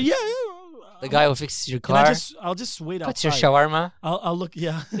 But yeah, the guy who fixes your Can I car, I'll just wait puts your outside. shawarma. I'll look.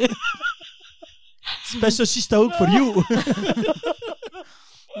 Yeah. Special shishtaouk for you.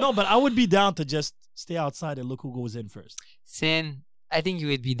 No, but I would be down to just stay outside and look who goes in first. Sin, I think you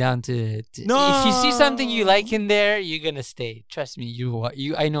would be down to. No. If you see something you like in there, you're gonna stay. Trust me.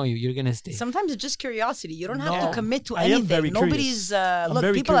 I know you. You're gonna stay. Sometimes it's just curiosity. You don't have No. to commit to I am anything. very Nobody's. curious. I'm Look,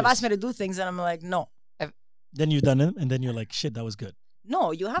 very people have curious. asked me to do things, and I'm like, no. Then you've done it, and then you're like, shit, that was good.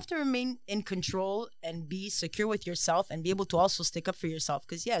 No, you have to remain in control and be secure with yourself and be able to also stick up for yourself.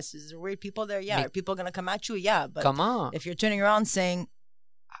 Because, yes, is there weird people there? Yeah. Me- Are people going to come at you? Yeah. But Come on. if you're turning around saying,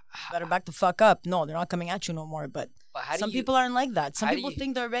 better back the fuck up, no, they're not coming at you no more. But But how do some you- people aren't like that. Some how do people you-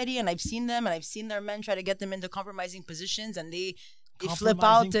 think they're ready, and I've seen them, and I've seen their men try to get them into compromising positions, and they flip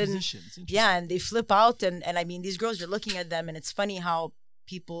out Compromising and positions. Interesting. yeah, and they flip out, and I mean, these girls, you're looking at them, and it's funny how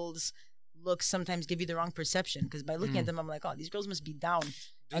people's looks sometimes give you the wrong perception. Because by looking at them, I'm like, oh, these girls must be down.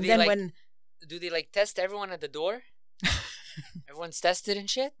 Do And they then like- when Do they like test everyone at the door? Everyone's tested and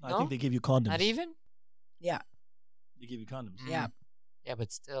shit. I No, think they give you condoms. not even. They give you condoms. Yeah. Yeah,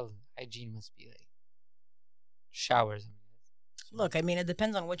 but still, hygiene must be like showers. look, I mean, it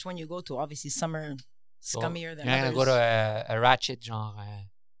depends on which one you go to. Obviously, some are scummier than You're not others. gonna go to a ratchet genre.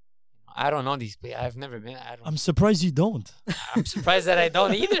 I don't know these places. I've never been. I don't. I'm surprised you don't. I'm surprised that I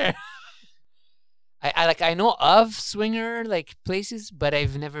don't either. I know of swinger like places, but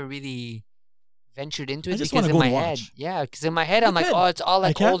I've never really ventured into I it just because wanna in go my and head, watch. yeah, because in my head You I'm like, could. oh, it's all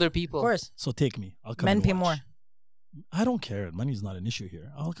like can? older Of people. course, So take me. I'll come men and pay watch. more. I don't care. Money's not an issue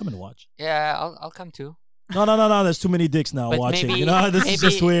here. I'll come and watch. Yeah, I'll come too. No. There's too many dicks now But watching. maybe, You know, this is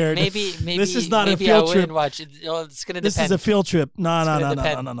just weird. Maybe This is not a maybe field I trip. wouldn't watch it. Oh, it's gonna This depend. is a field trip. No. It's gonna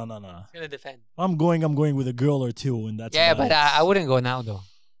depend. If It's gonna depend. I'm going with a girl or two, and that's Yeah, about but it. I wouldn't go now though.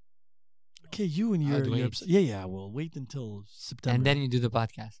 Okay, you and I'd your wait. yeah. Well, wait until September. And then you do the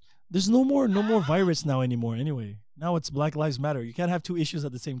podcast. There's no more virus now anymore. Anyway, now it's Black Lives Matter. You can't have two issues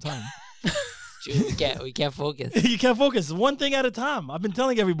at the same time. Dude, we can't focus. You can't focus one thing at a time. I've been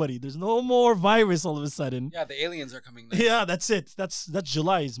telling everybody, there's no more virus all of a sudden. Yeah, the aliens are coming next. Yeah, that's it. That's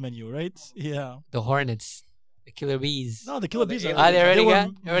July's menu, right? Yeah. The Hornets, the Killer Bees. No, the Killer Oh, the Bees aliens. are. They already were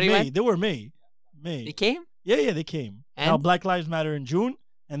got- they already May. went? They were May. They came. Yeah, they came. Now And? Black Lives Matter in June,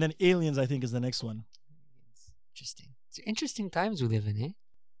 and then Aliens, I think, is the next one. Interesting. It's interesting times we live in, eh?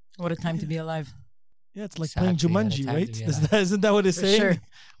 What a time to be alive. Yeah, it's like playing Exactly, Jumanji, yeah, right? time to- Isn't that what it's For saying? sure.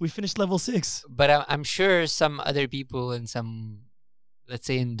 We finished level 6. But I'm sure some other people and some, let's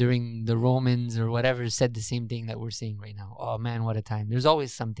say, during the Romans or whatever, said the same thing that we're saying right now. Oh man, what a time! There's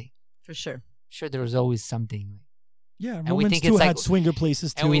always something. For sure. Sure, there was always something. Yeah, we Romans think too it's had like- swinger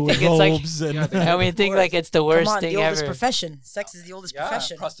places too, and we think it's like- robes and Yeah, they- And we of think course. like it's the worst Come on, thing the oldest ever. profession. Sex is the oldest Yeah,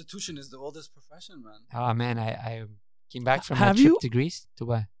 profession. prostitution is the oldest profession, man. Oh man, I came back from Have a trip you? to Greece to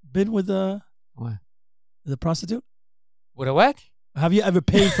what? been with What? the prostitute. What a what? Have you ever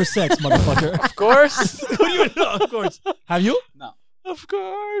paid for sex, motherfucker? Of course. What do you know? Of course. Have you? No. Of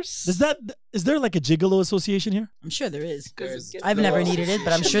course. Is there like a gigolo association here? I'm sure there is. There's I've the never needed it,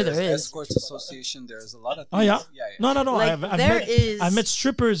 but I'm sure there there's is. Escorts Association. There's a lot of things. Oh, yeah? Yeah. No. Like, I've met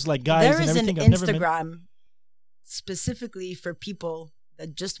strippers like guys there and is an everything. I've never met. Instagram specifically for people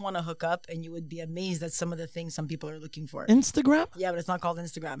that just want to hook up, and you would be amazed at some of the things some people are looking for. Instagram? Yeah, but it's not called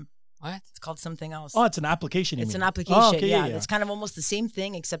Instagram. What? It's called something else. Oh, it's an application. You It's mean? an application. Oh, okay, yeah, yeah. it's kind of almost the same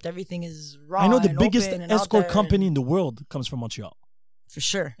thing, except everything is raw. I know the and biggest open and out escort there company and- in the world comes from Montreal. for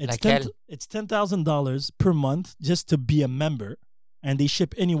sure. It's Laquelle? it's $10,000 per month just to be a member, and they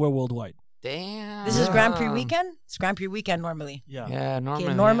ship anywhere worldwide. Damn. This is Grand Prix weekend. It's Grand Prix weekend normally. Yeah. Yeah, normally.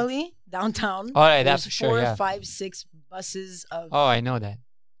 Okay, normally downtown. Oh, yeah, there's that's for sure, 4, yeah. 5, 6 buses of Oh, I know that.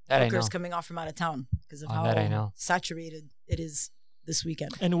 That I know. hookers coming off from out of town because of Oh, how that I know. saturated it is this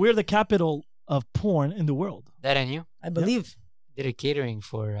weekend. And we're the capital of porn in the world. That I knew. I believe. Did a catering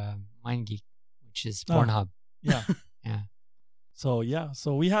for MindGeek, which is Oh. Pornhub. Yeah. Yeah.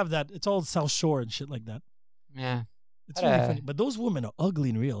 So we have that. It's all South Shore and shit like that. Yeah. It's But, really funny. But those women are ugly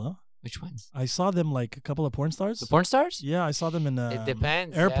in real, huh? Which ones? I saw them like a couple of porn stars. The porn stars? Yeah, I saw them in It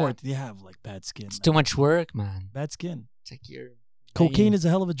depends, yeah. airport. They have like bad skin. It's man. too much work, man. Bad skin. It's like you're Cocaine is a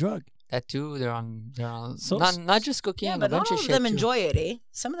hell of a drug. that too. They're on So- not just cocaine, Yeah, a but not bunch all of of shit them too. enjoy it, eh?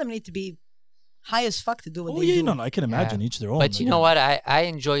 Some of them need to be high as fuck to do what Oh they yeah, do. no, I can imagine Yeah. each their own. But you know what? I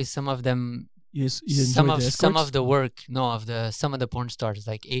enjoy some of them. You Some enjoy the of escorts? the work. No, of the some of the porn stars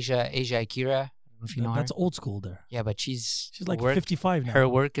like Asia Akira. I don't know if you know her. That's old school there. Yeah, but she's She's like work, 55 now. Her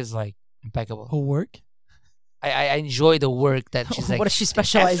work is like impeccable. Her work? I enjoy the work that she's like. What does she the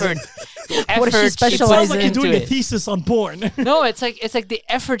specialize in? effort- the What does she effort puts specialize Sounds like in? you're doing into a it. thesis on porn. No, it's like the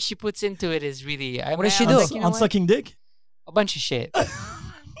effort she puts into it is really. What does she I do? was like, you know on what? sucking dick? A bunch of shit.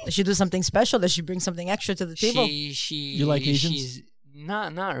 Does she do something special? Does she bring something extra to the table? She You like Asians? She's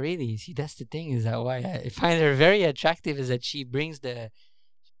not really. See, that's the thing is that why I find her very attractive is that she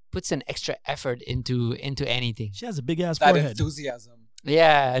puts an extra effort into anything. She has a big ass That forehead. enthusiasm.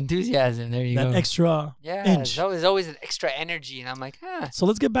 Yeah, enthusiasm. There you That go. extra Yeah, inch. there's always an extra energy, and I'm like, So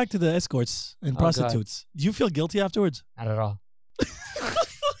let's get back to the escorts and Oh, God. prostitutes. Do you feel guilty afterwards? not at all.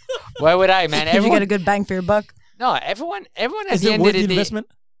 Why would I, man? Did you get Everyone, a good bang for your buck? no, everyone at Is the it end worth of the the day, investment?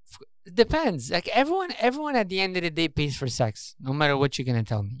 it depends. Like everyone at the end of the day pays for sex, no matter what you're gonna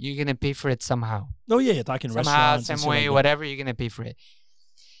tell me. You're gonna pay for it somehow. Oh yeah, you're talking Somehow, restaurants. some and shit way, like that. whatever, you're gonna pay for it.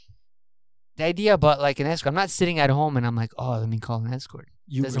 The idea about like an escort, I'm not sitting at home and I'm like, oh, let me call an escort.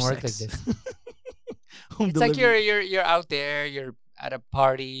 Uber doesn't work sex. like this. Home It's like delivery. you're out there, you're at a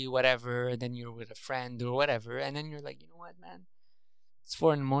party, whatever, and then you're with a friend or whatever, and then you're like, you know what, man? It's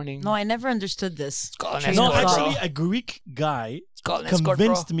 4 in. No, I never understood this. call an Train No, of escort, thought. actually, bro. a Greek guy It's called an escort, bro.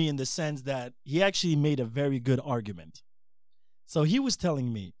 convinced me in the sense that he actually made a very good argument. So he was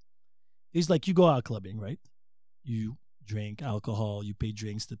telling me, he's like, you go out clubbing, right? You drink alcohol, you pay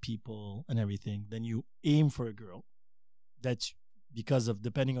drinks to people and everything. Then you aim for a girl that's because of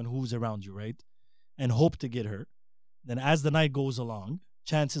depending on who's around you, right? And hope to get her. Then as the night goes along,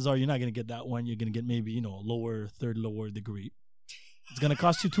 chances are you're not going to get that one. You're going to get maybe, third lower degree. It's going to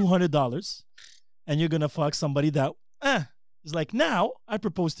cost you $200 and you're going to fuck somebody that, it's like, now I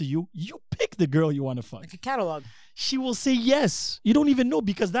propose to you, you pick the girl you want to fuck. Like a catalog. She will say yes. You don't even know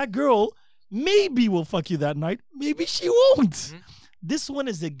because that girl maybe will fuck you that night. Maybe she won't. Mhm. This one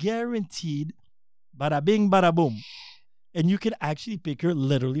is a guaranteed bada bing, bada boom. And you can actually pick her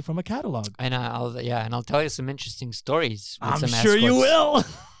literally from a catalog. And I'll tell you some interesting stories. With I'm some sure you escorts.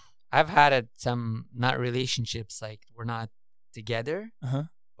 will. I've had some not relationships, like we're not together, Uh-huh.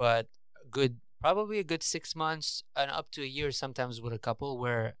 but probably a good 6 months and up to a year sometimes with a couple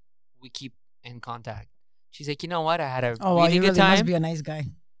where we keep in contact. She's like, you know what? I had a Oh, well, really he good really time. must be a nice guy.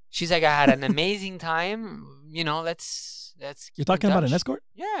 She's like, I had an amazing time. Let's You're keep in talking about an touch." escort?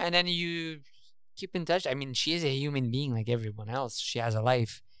 Yeah, and then you keep in touch. I mean, she is a human being like everyone else. She has a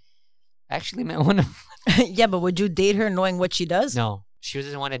life. I actually met one of Yeah, but would you date her knowing what she does? No, she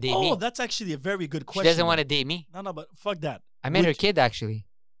doesn't want to date Oh, me. that's actually a very good She question. doesn't want to date me. No, but fuck that. I met her Would- kid actually.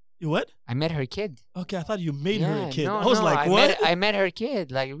 You what? I met her kid. Okay, I thought you made her a Yeah, kid. no, I was no, like, I what? Met, I met her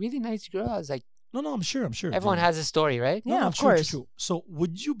kid, like a really nice girl. I was like, No, I'm sure. Everyone has a story, right? Yeah, of true, course. True. So,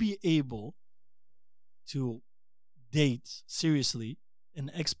 would you be able to date seriously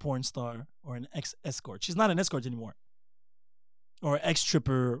an ex porn star or an ex escort? She's not an escort anymore, or ex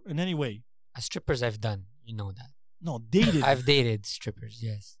stripper in any way. Strippers I've done. You know that. No, dated. I've dated strippers,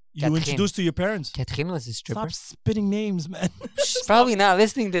 yes. You Catherine. introduced to your parents. Catherine was a stripper. Stop spitting names, man. She's probably not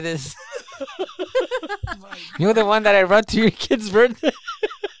listening to this. You're the one that I brought to your kid's birthday.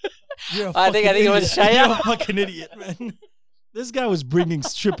 You're a I think fucking it was idiot. Shaya. You're a fucking idiot, man. This guy was bringing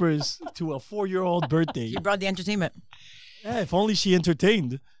strippers to a 4-year-old birthday. You brought the entertainment. Yeah, if only she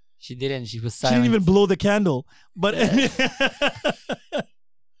entertained. She didn't. She was She silent. didn't even blow the candle. But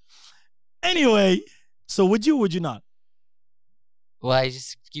anyway, so would you or would you not? Well, I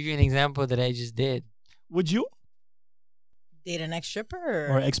just give you an example that I just did. Would you? Date an ex stripper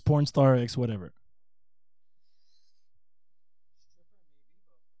Or ex porn star, ex whatever.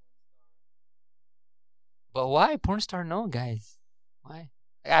 But why porn star? No, guys. Why?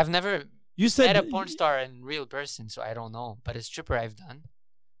 I've never You said met a porn star in real person, so I don't know. But a stripper I've done.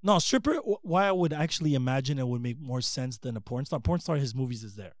 No, stripper. Why I would actually imagine it would make more sense than a porn star. Porn star, his movies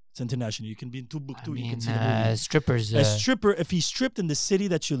is there. It's international. You can be in Timbuktu. I You mean, can see the movie. strippers. A stripper, if he stripped in the city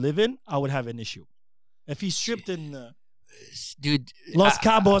that you live in, I would have an issue. If he stripped in dude. Los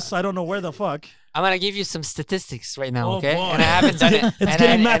Cabos, I don't know where the fuck. I'm gonna give you some statistics right now, Oh, okay? boy. And I haven't done it. It's and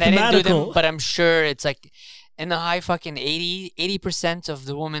getting I didn't do mathematical. them, but I'm sure it's like in the high fucking 80% of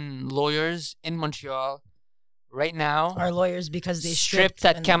the women lawyers in Montreal right now are lawyers because they stripped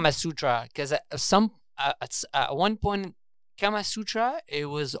at and- Kama Sutra. Because at one point, Kama Sutra, it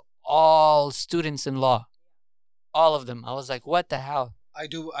was all students in law. All of them. I was like, what the hell? I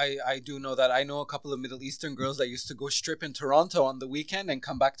do know that. I know a couple of Middle Eastern girls that used to go strip in Toronto on the weekend and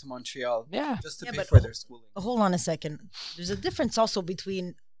come back to Montreal Yeah. just to Yeah, pay but- for their schooling. Hold on a second. There's a difference also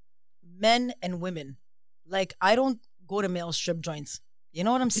between men and women. Like, I don't go to male strip joints. You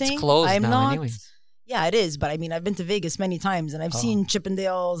know what I'm saying? It's closed I'm now not. anyways. Yeah, it is. But I mean, I've been to Vegas many times and I've Oh. seen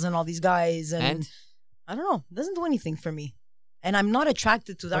Chippendales and all these guys. And, I don't know. It doesn't do anything for me. And I'm not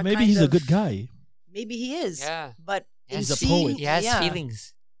attracted to that But maybe kind he's a of- good guy. Maybe he is. Yeah. But in He's a seeing- poet. He has yeah,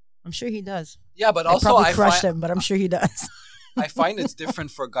 feelings. I'm sure he does. Yeah, but I also probably I crushed find, him, but I'm sure he does. I find it's different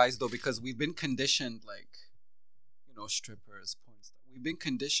for guys though because we've been conditioned like, strippers, porn stars. We've been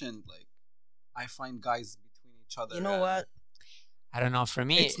conditioned like, I find guys between each other. You know and what? I don't know. For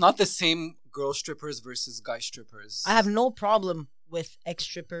me, It's not the same girl strippers versus guy strippers. I have no problem with ex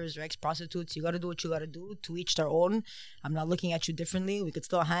strippers or ex prostitutes. You got to do what you got to do. To each their own. I'm not looking at you differently. We could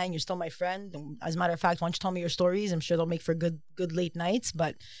still hang. You're still my friend. And as a matter of fact, why don't you tell me your stories? I'm sure they'll make for good late nights.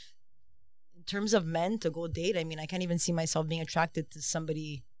 But in terms of men to go date, I mean, I can't even see myself being attracted to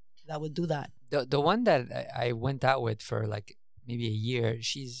somebody that would do that. the one that I went out with for like maybe a year,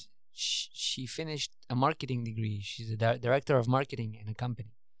 she finished a marketing degree. She's a director of marketing in a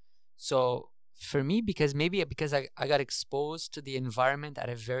company. So for me, because I got exposed to the environment at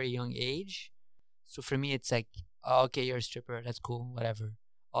a very young age. So for me, it's like, oh, okay, you're a stripper. That's cool. Whatever.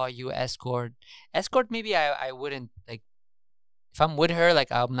 Oh, you escort. Escort, maybe I wouldn't like. If I'm with her,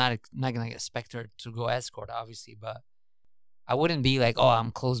 like I'm not gonna expect her to go escort, obviously, but I wouldn't be like, oh, I'm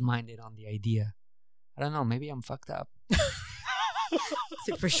closed-minded on the idea. I don't know. Maybe I'm fucked up.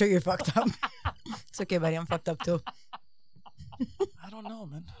 So for sure, you're fucked up. It's okay, buddy. I'm fucked up too. I don't know,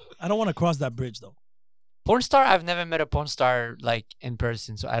 man. I don't want to cross that bridge though. Porn star? I've never met a porn star like in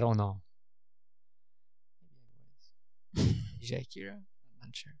person, so I don't know. Shakira? I'm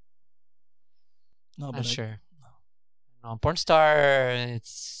not sure. No, Not but sure. No, porn star.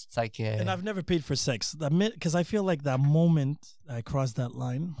 It's like and I've never paid for sex. Because I feel like that moment I crossed that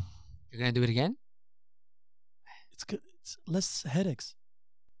line, you're gonna do it again. it's good. It's less headaches.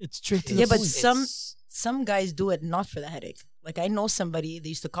 It's straight to Yeah, the but point. some guys do it not for the headache. Like I know somebody they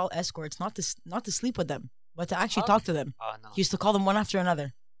used to call escorts not to sleep with them, but to actually talk to them. Oh no, He used to call them one after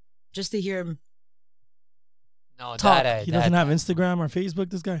another, just to hear him. no, talk. He doesn't have Instagram or Facebook.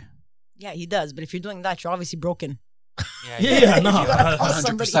 This guy. Yeah, he does. But if you're doing that, you're obviously broken. Yeah, no, You gotta call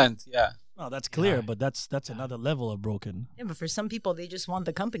 100%. Yeah. no, that's clear. Yeah. But that's another level of broken. Yeah, but for some people, they just want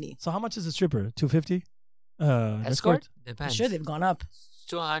the company. So how much is a stripper? $250. Escort I'm depends. sure they've gone up.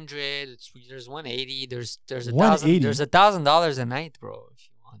 200. There's 180. There's a 180? $1,000. There's $1,000 a night, bro. If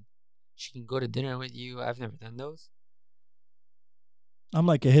you want, she can go to dinner with you. I've never done those. I'm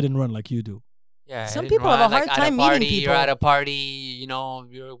like a hit and run, like you do. Yeah, Some I didn't people have a run, hard like, time at a meeting party, You're people. at a party,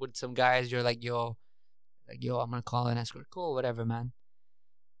 you're with some guys. You're like, yo, I'm gonna call an escort. Cool, whatever, man.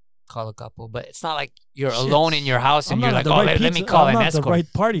 call a couple, but it's not like you're Shit. alone in your house and I'm you're not like, at the oh, right let me pizza- call I'm an not at the escort.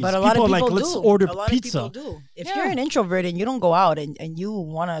 right parties. But a lot people of are people like, do. let's order a lot pizza. Of people do. If Yeah. you're an introvert and you don't go out and you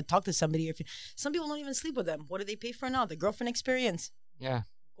want to talk to somebody, or if some people don't even sleep with them. What do they pay for now? The girlfriend experience. Yeah.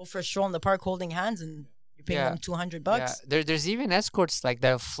 Go for a stroll in the park holding hands, and you're paying Yeah. them $200. Yeah, there's even escorts like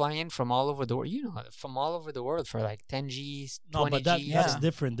that fly in from all over the world. You know, from all over the world for like 10 G's, 20 No, but that's G's.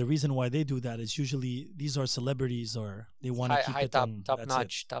 different. The reason why they do that is usually these are celebrities or they want to High, keep high it top, on- top that's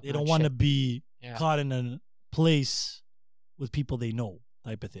notch, it. top They notch don't want to shit. be Yeah. caught in a place with people they know,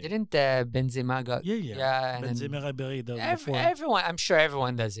 type of thing. Didn't Benzema got? Yeah. Yeah, and then Benzema, Ribéry, before. everyone. I'm sure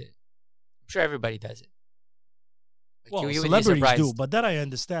everyone does it. I'm sure everybody does it. Like, Well, you would be celebrities do, surprised. but that I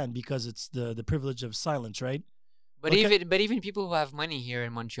understand because it's the privilege of silence, right? But Okay. even people who have money here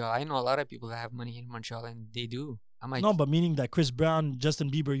in Montreal, I know a lot of people that have money in Montreal, and they do. I'm like, No, but meaning that Chris Brown, Justin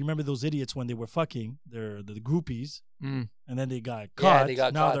Bieber, you remember those idiots when they were fucking? They're the groupies, mm, and then they got Yeah, caught. they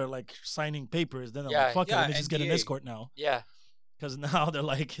got now caught. they're like signing papers. Then they're Yeah, like, fuck it, yeah, let me just get an NDA. escort now. yeah, Because now they're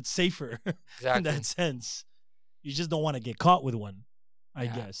like, it's safer in exactly. that sense. You just don't want to get caught with one, I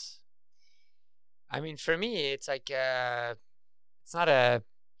Yeah. guess. I mean, for me, it's like it's not a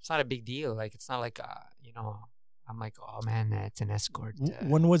big deal. Like it's not like you know, I'm like, oh man, it's an escort.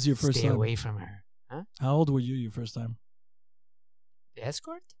 When was your first Stay time? away from her. Huh? How old were you your first time? The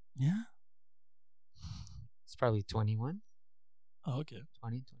escort? Yeah. It's probably 21, Oh, okay.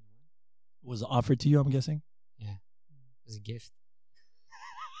 20, 21. Was it offered to you, I'm guessing? It was a gift.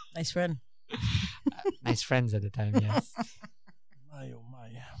 Nice friend. Nice friends at the time, yes. My, oh my.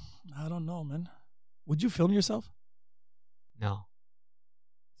 I don't know, man. Would you film yourself? No.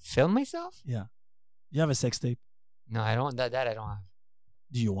 Film myself? Yeah. You have a sex tape. No, I don't. That I don't have.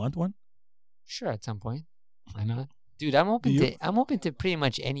 Do you want one? Sure, at some point. Why not? Dude, I'm open you? to pretty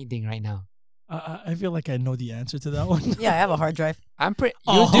much anything right now. I feel like I know the answer to that one. Yeah, I have a hard drive. I'm pretty.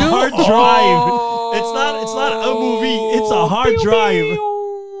 A You do? hard drive. It's not a movie. It's a hard Pew, drive.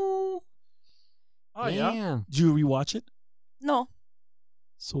 pew. Oh yeah. Damn. Do you rewatch it? No,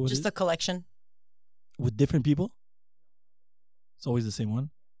 So it just is? a collection. With different people? It's always the same one.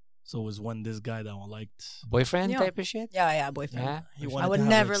 So it was one this guy that one liked. Boyfriend Yeah. type of shit? Yeah, boyfriend. Yeah. He for wanted I would to have,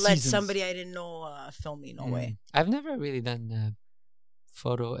 never like, let seasons. somebody I didn't know film me. No way. I've never really done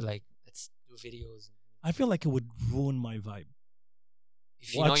photo, like, let's do videos. I feel like it would ruin my vibe.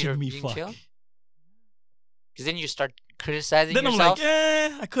 If you know Watching you're me being fuck. filmed. Because then you start criticizing Then yourself.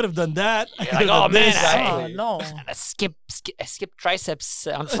 I'm like, I could have done that. I You're could like, have oh, done man, this. Oh, I- no. I skip triceps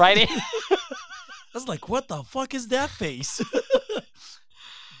on Friday. I was like, what the fuck is that face?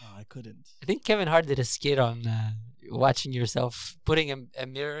 No, I couldn't. I think Kevin Hart did a skit on watching yourself. Putting a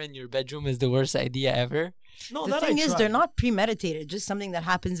mirror in your bedroom is the worst idea ever. No, The that thing I is, tried. they're not premeditated. Just something that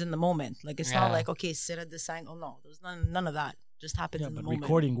happens in the moment. Like it's not Yeah. like okay, sit at this angle. No, there's none of that. Just happens Yeah, in the but moment.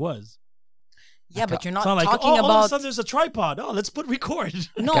 recording was. Yeah, but you're not It's not like, talking all of a about. sudden there's a tripod. Oh, let's put record.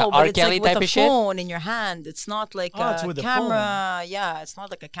 No, Like a but R. it's Kelly like with type a of shit? phone in your hand. It's not like Oh, it's a with the camera. Yeah, it's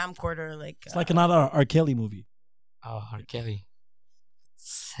not like a camcorder. Like It's like another R. Kelly movie. Oh, R. Kelly.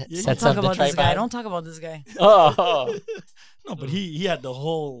 Yeah, Don't Sets talk up the about this guy. tripod. Don't talk about this guy. Oh, No, but he had the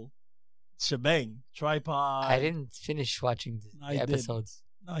whole shebang. Tripod. I didn't finish watching I the did. episodes.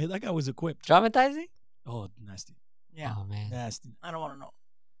 No, that guy was equipped. Traumatizing? Oh, nasty. Yeah, Oh man. Nasty. I don't want to know.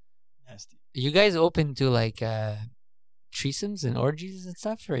 Nasty. You guys open to like threesomes and orgies and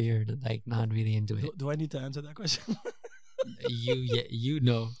stuff, or you're like not really into it? Do I need to answer that question? you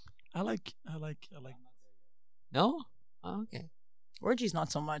know. I like. No? Oh, okay. Orgies,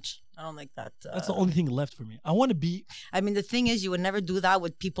 not so much. I don't like that. That's the only thing left for me. I want to be. I mean, the thing is, you would never do that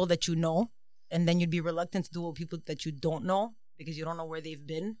with people that you know, and then you'd be reluctant to do it with people that you don't know because you don't know where they've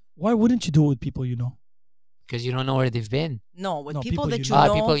been. Why wouldn't you do it with people you know? Because you don't know where they've been. No, with No, people people that you you know.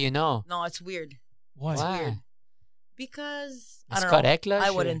 know. People you know. No, it's weird. Why? Why? Because I It's don't called know. Ekla, I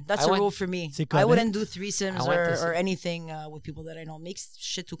sure. wouldn't. That's I a went- rule for me. C'est I correct. wouldn't do threesomes I went to or anything with people that I know. Makes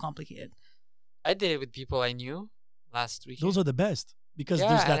shit too complicated. I did it with people I knew last week. Those are the best because yeah,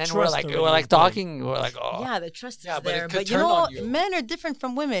 there's and that then trust. we're already like there. talking. We're like, oh, Yeah, the trust is Yeah, but it there. could But you turn know, on you. men are different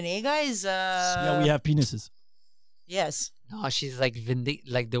from women, eh, guys? Yeah, we have penises. Yes. no, she's like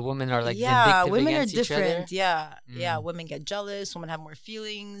like the women are like yeah, vindictive women are against each other. different. Yeah, yeah. Mm. Women get jealous. Women have more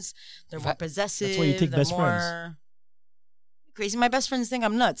feelings. They're If more I- possessive. why you take they're best more... friends. Crazy. My best friends think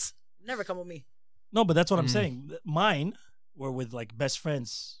I'm nuts. Never come with me. No, but that's what I'm Mm. saying. Mine were with like best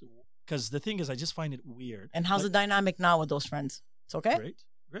friends. Because the thing is, I just find it weird. And how's the dynamic now with those friends? It's okay. Great.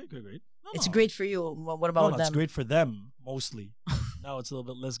 No, It's no. great for you. What about No, with it's them? great for them mostly. Now it's a little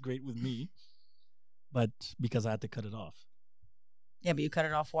bit less great with me, but because I had to cut it off. Yeah, but you cut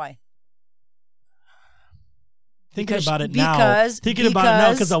it off. Why? Thinking Because- about it because- now. Thinking about it now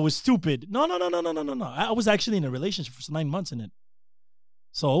because because- I was stupid. No. I was actually in a relationship for 9 months in it.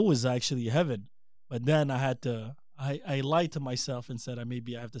 So it was actually heaven. But then I had to, I lied to myself and said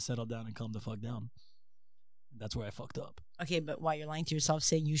maybe I have to settle down and calm the fuck down. That's where I fucked up. Okay, but why you're lying to yourself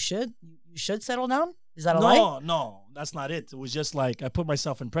saying you should settle down? Is that a lie? No, that's not it. It was just like I put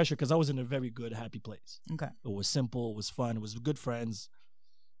myself in pressure because I was in a very good, happy place. Okay. It was simple. It was fun. It was good friends.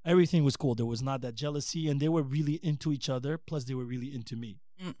 Everything was cool. There was not that jealousy, and they were really into each other. Plus, they were really into me.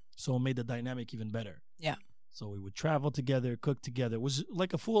 Mm. So it made the dynamic even better. Yeah. So we would travel together, cook together. It was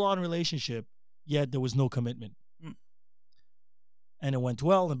like a full-on relationship, yet there was no commitment. Mm. And it went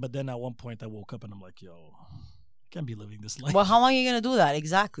well. But then at one point, I woke up and I'm like, yo, I can't be living this life. Well, how long are you gonna do that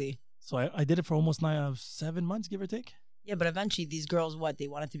exactly? So I did it for almost 7 months, give or take. Yeah, but eventually these girls, what they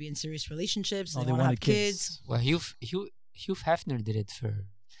wanted to be in serious relationships. Oh, They want to have wanted kids. Well, Hugh Hefner did it for.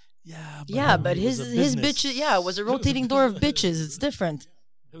 Yeah. Yeah, but it was his a business. bitches. Yeah, it was a rotating door of bitches. It's different.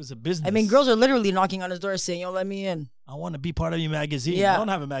 It was a business. I mean, girls are literally knocking on his door saying, "Yo, let me in." I want to be part of your magazine. Yeah. I don't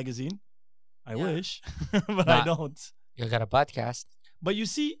have a magazine. I Yeah. wish, but I Nah. don't. You got a podcast. But you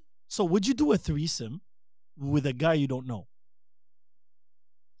see, so would you do a threesome with a guy you don't know?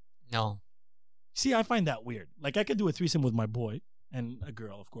 No. See, I find that weird. Like, I could do a threesome with my boy and a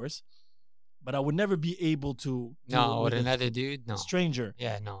girl, of course, but I would never be able to do No, it with a another dude. No. stranger.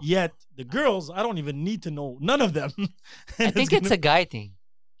 Yeah, no. Yet the girls, I don't even need to know none of them. I think it's a guy thing.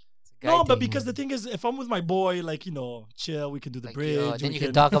 It's a guy no, but thing, because the man. thing is, if I'm with my boy, like, chill, we can do the Like, bridge. yo, then we you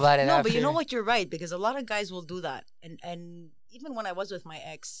can talk about it No, after. but you know what? You're right, because a lot of guys will do that. And even when I was with my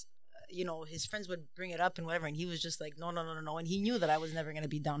ex, his friends would bring it up and whatever, and he was just like, no, and he knew that I was never gonna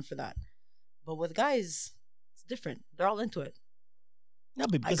be down for that. But with guys, it's different. They're all into it. Yeah,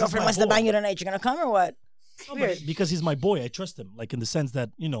 but My because girlfriend wants to bang you tonight. You're gonna come or what? No, but Weird. because he's my boy, I trust him. Like in the sense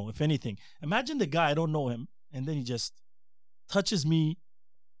that, if anything, imagine the guy, I don't know him, and then he just touches me.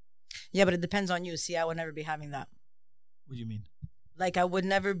 Yeah, but it depends on you. See, I would never be having that. What do you mean? Like, I would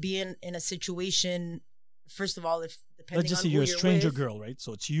never be in a situation. First of all, if depending Let's just on say who you're a stranger with, girl, right?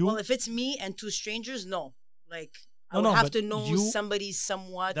 So it's you. Well, if it's me and two strangers, no. Like, I No, would no, have but to know you- somebody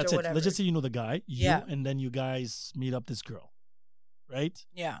somewhat That's or it. whatever. Let's just say you know the guy, Yeah. and then you guys meet up this girl, right?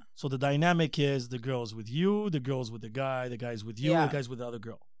 Yeah. So the dynamic is the girl's with you, the girl's with the guy's with you, Yeah. the guy's with the other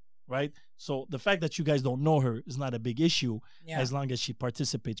girl, right? So the fact that you guys don't know her is not a big issue Yeah. as long as she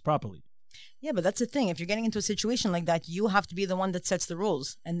participates properly. Yeah, but that's the thing. If you're getting into a situation like that, you have to be the one that sets the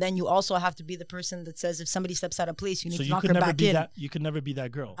rules, and then you also have to be the person that says if somebody steps out of place, you need So to you knock could her never back be in. that. You could never be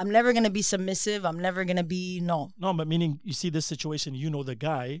that girl. I'm never gonna be submissive. I'm never gonna be no. No, but meaning you see this situation, you know the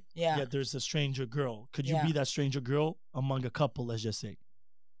guy, Yeah. yet there's a stranger girl. Could you Yeah. be that stranger girl among a couple, let's just say?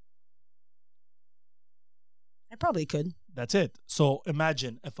 I probably could. That's it. So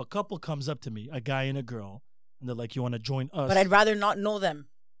imagine if a couple comes up to me, a guy and a girl, and they're like, you want to join us? But I'd rather not know them.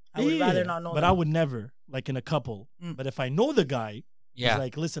 I would rather not know But them. I would never, like in a couple. Mm. But if I know the guy, Yeah. he's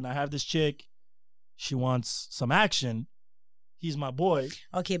like, listen, I have this chick. She wants some action. He's my boy.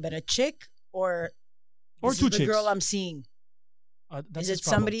 Okay, but a chick or Or this two is the chicks. girl I'm seeing. That's Is his it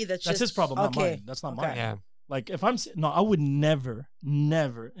problem. somebody that's That's his just- problem, not okay, mine. That's not okay. mine. Yeah. Like if no, I would never,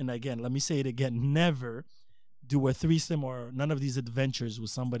 and again, let me say it again, never do a threesome or none of these adventures with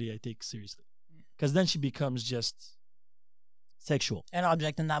somebody I take seriously, because then she becomes just sexual. An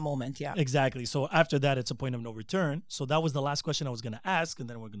object in that moment, yeah. Exactly. So after that, it's a point of no return. So that was the last question I was going to ask, and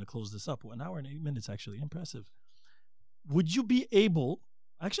then we're going to close this up. 1 hour and 8 minutes, actually, impressive. Would you be able?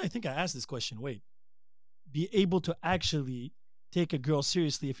 Actually, I think I asked this question. Wait, be able to actually take a girl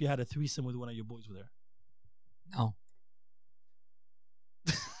seriously if you had a threesome with one of your boys with her? No.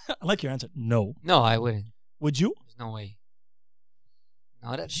 I like your answer. No. No, I wouldn't. Would you? There's no way.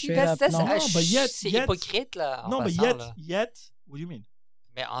 No, Straight that's up, no. No, but yet- c'est yet- hypocrite là. en No, but passant, yet, là. what do you mean?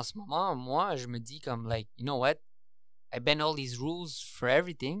 Mais en ce moment, moi, je me dis comme like, you know what? I bend all these rules for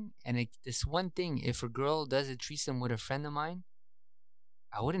everything, and this one thing, if a girl does a threesome with a friend of mine,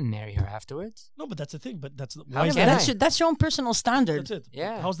 I wouldn't marry her afterwards. No, but that's the thing. But that's How why is can that? I? That's your own personal standard. That's it.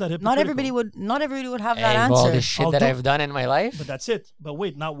 Yeah. How's that hypocritical? Not everybody would have Hey, that with all answer. the shit I'll that do- I've done in my life. But that's it. But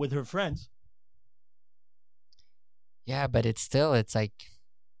wait, not with her friends. Yeah, but it's like,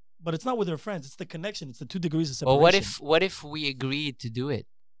 But it's not with her friends. It's the connection. It's the 2 degrees of separation. well, what if we agreed to do it?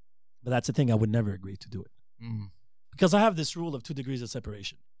 But that's the thing. I would never agree to do it. Mm. Because I have this rule of 2 degrees of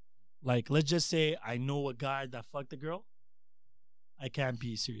separation. Like, let's just say I know a guy that fucked a girl. I can't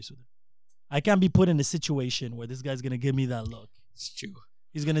be serious with her. I can't be put in a situation where this guy's going to give me that look. It's true.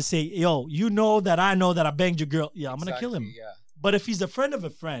 He's going to say, yo, you know that I banged your girl. Yeah, I'm going to kill him. Yeah. But if he's a friend of a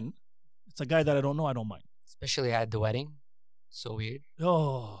friend, it's a guy that I don't know, I don't mind. Especially at the wedding. So weird.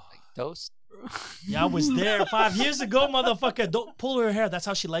 Oh, Like toast. Yeah, I was there 5 years ago, motherfucker. Don't pull her hair. That's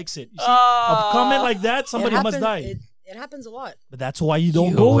how she likes it. You see, a comment like that, somebody It must happens- die. It happens a lot. But that's why you don't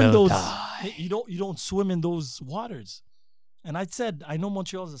You go in will those. die. You don't swim in those waters. And I said, I know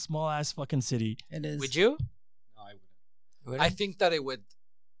Montreal is a small ass fucking city. It is. Would you? No, I wouldn't. Wouldn't? I think that it would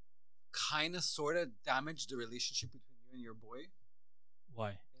kind of sort of damage the relationship between you and your boy Why?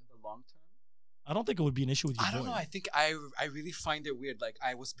 in the long term. I don't think it would be an issue with your I don't boy. know. I think I really find it weird. Like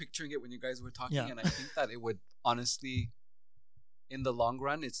I was picturing it when you guys were talking, Yeah. and I think that it would honestly, in the long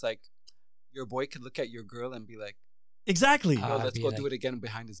run, it's like your boy could look at your girl and be like, Exactly. "Yo, I'd let's be go like- do it again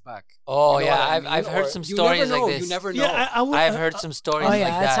behind his back." Oh You know yeah, what I I've mean? heard Or some you stories never know, like this. You never know. yeah, I would. I've heard some stories Oh like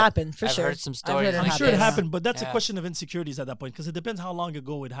yeah, that. it's happened for I've sure. heard some I've stories heard it I'm like sure it this. happened, but that's a Yeah. question of insecurities at that point because it depends how long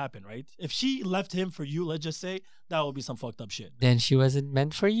ago it happened, right? If she left him for you, let's just say, that would be some fucked up shit. Then she wasn't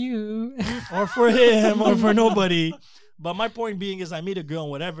meant for you. Or for him or for nobody. But my point being is I meet a girl and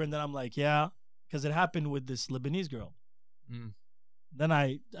whatever, and then I'm like, yeah, because it happened with this Lebanese girl. Mm. Then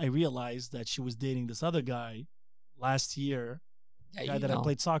I realized that she was dating this other guy last year, Yeah, the guy you that I know.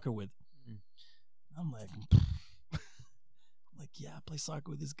 played soccer with. Mm. I'm like, yeah, I play soccer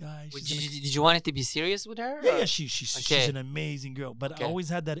with this guy. Did She's gonna- you want it to be serious with her? yeah, or- yeah, she's Okay. an amazing girl. But Okay. I always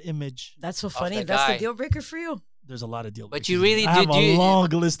had that image. That's so Of funny. the That's guy. the deal breaker for you. There's a lot of deal But breakers. you really I do- have do a you- long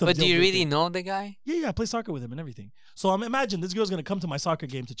list of But do you deal really breakers. know the guy? Yeah, I play soccer with him and everything. So I'm imagine this girl's gonna come to my soccer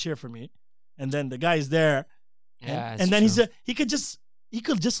game to cheer for me, and then the guy's there, Yeah, and then he could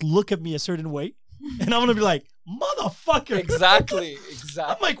just look at me a certain way, and I'm gonna be like, motherfucker. Exactly. I'm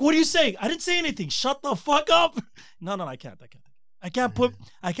Exactly. like, what are you saying? I didn't say anything. Shut the fuck up. No, I can't. I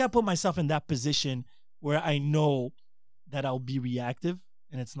can't put myself in that position where I know that I'll be reactive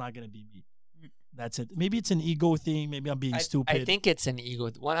and it's not gonna be me. That's it. Maybe it's an ego thing. Maybe I'm being stupid. I think it's an ego.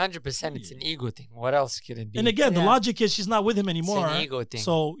 100%, it's an ego thing. What else could it be? and again, the Yeah. logic is she's not with him anymore. ego thing.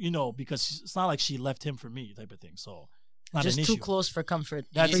 So because it's not like she left him for me, type of thing. So it's not Just an too issue. close for comfort.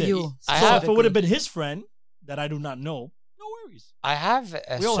 That's for it. you. I So have- if it would have been his friend that I do not know, no worries. I have.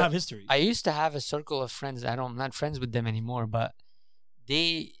 We all have history. I used to have a circle of friends. I'm not friends with them anymore, but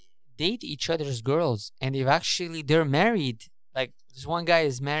they date each other's girls, and they're married. Like this one guy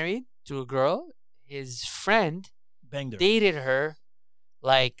is married to a girl. His friend Banged her. dated her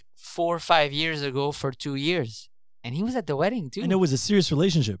like 4 or 5 years ago for 2 years, and he was at the wedding too. And it was a serious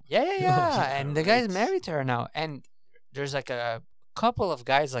relationship. Yeah, yeah, yeah. Yeah, And the guy's right. married to her now. And there's like a couple of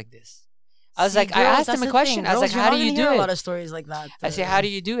guys like this. I was See, like, I girls, asked that's him a the question. thing. I was Girls, like, you're how not do you gonna do hear it? a lot of stories like that. I say, how do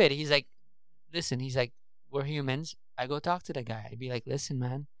you do it? He's like, listen, we're humans. I go talk to the guy. I'd be like, listen,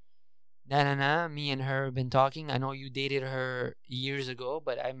 man. Nah. Me and her have been talking. I know you dated her years ago,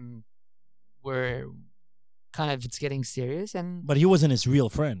 but we're kind of, it's getting serious. And But he wasn't his real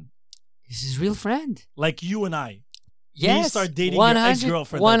friend. he's his real friend. Like you and I. Yes. start dating your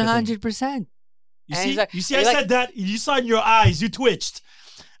ex-girlfriend type of thing. 100%. You And see, he's like- you see, I he's like- said that. You saw in your eyes. You twitched.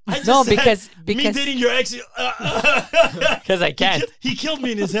 I just No, said, because me dating your ex. because I can't. He killed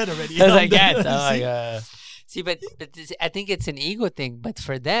me in his head already. Because I I'm done. can't. Oh my See? god. See, but I think it's an ego thing. But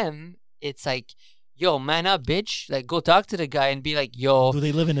for them, it's like, yo, man up, bitch. Like, go talk to the guy and be like, yo. Do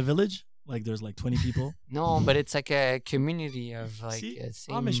they live in a village? Like there's like 20 people. No, but it's like a community of like See?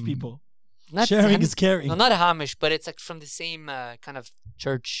 same, Amish people. Not Sharing is caring. No, not Amish, but it's like from the same kind of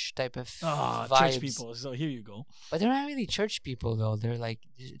church type of Ah, vibes. church people. So here you go. But they're not really church people though. They're like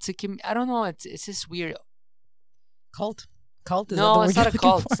it's a I don't know. It's this weird. Cult. Cult is that No, the it's word not a you're looking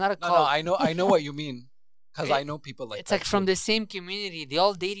cult. for? It's not a No, cult. I know what you mean. Because It- I know people like It's that like from too. the same community. They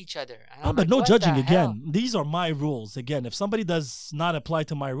all date each other. And Oh, I'm but like, no what judging the hell? again. These are my rules. Again, if somebody does not apply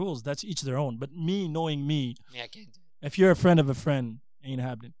to my rules, that's each their own. But me, knowing me, Me, I can't do it. if you're a friend of a friend, ain't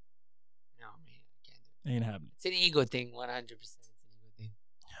happening. No, me, I can't do it. Ain't happening. It's an ego thing, 100%. It's an ego thing.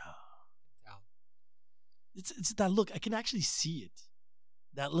 It's that look. I can actually see it.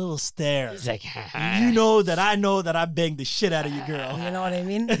 That little stare. It's like, You know that I banged the shit out of you, girl. You know what I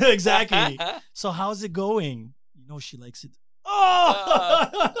mean? Exactly. So how's it going? You know she likes it.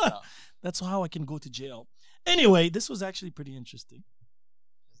 Oh, that's how I can go to jail. Anyway, this was actually pretty interesting,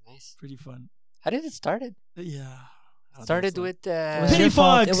 That's nice. pretty fun. How did it started? Yeah. Started with It was Pity your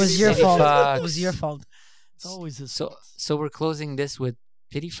fault. fucks. It was your Pity fault. fucks. It was your fault. It's always this. so we're closing this with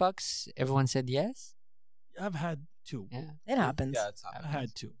pity fucks. Everyone said yes. I've had two. Yeah. It happens. Yeah, it's I happening.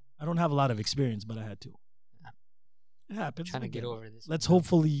 had two. I don't have a lot of experience, but I had two. It happens. Trying to get again. over this. Let's one.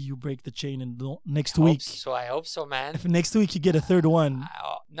 hopefully you break the chain and next I hope week. So I hope so, man. If next week you get a third one,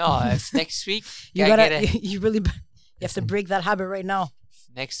 No, if next week You I gotta. get a, You really. You have to break that habit right now.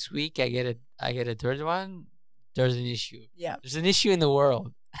 next week I get a third one. There's an issue. Yeah. There's an issue in the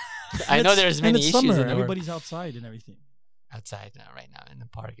world. I And know it's- there's and many it's issues summer. in the world. Everybody's outside and everything. outside right now in the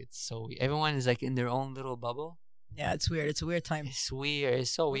park. It's so weird. Everyone is like in their own little bubble. Yeah, it's weird. It's a weird time. It's weird.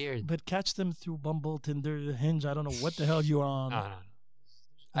 It's so weird. But catch them through Bumble, Tinder, Hinge. I don't know what the hell you're on. No.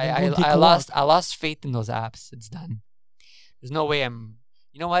 And then go take I a I lost faith in those apps. It's done. There's no way I'm.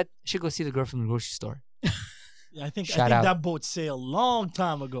 You know what? I should go see the girl from the grocery store. Yeah, I think Shout out. that boat sailed a long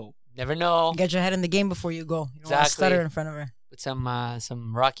time ago. Never know. Get your head in the game before you go. You don't want to Exactly. stutter in front of her. Put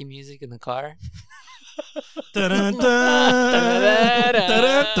some Rocky music in the car. Dun-dun-dun,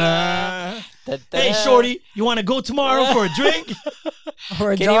 dun-dun-dun. Hey, shorty, you want to go tomorrow for a drink?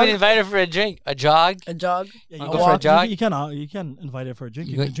 Or a Can't jog. even invite her for a drink. A jog. A jog. Yeah, Wanna you go can- for a jog? You can invite her for a drink.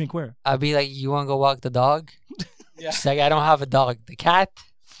 You You go- can drink where? I'll be like, you want to go walk the dog? Yeah. She's like, I don't have a dog. The cat?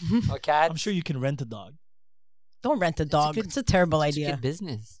 A cat? I'm sure you can rent a dog. Don't rent a dog. good- It's a terrible It's a idea. good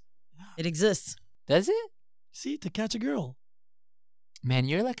business. It exists. Does it? See, to catch a girl. Man,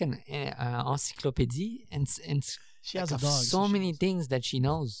 you're like an encyclopedia and She has like a of dog. so she many knows. things that she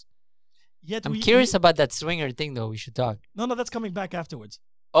knows. Yet I'm we- curious we- about that swinger thing, though. We should talk. No, that's coming back afterwards.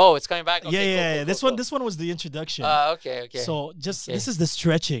 Oh, it's coming back. Okay, yeah, cool, yeah, cool, yeah. cool, This one was the introduction. Okay. So just Okay. this is the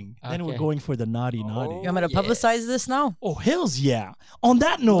stretching. Then we're Okay. going for the naughty. You want me to yeah. publicize this now? Oh, hells yeah. On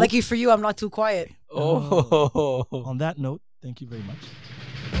that note, Lucky for you, I'm not too quiet. Oh. on that note, thank you very much.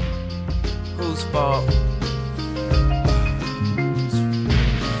 Whose fault?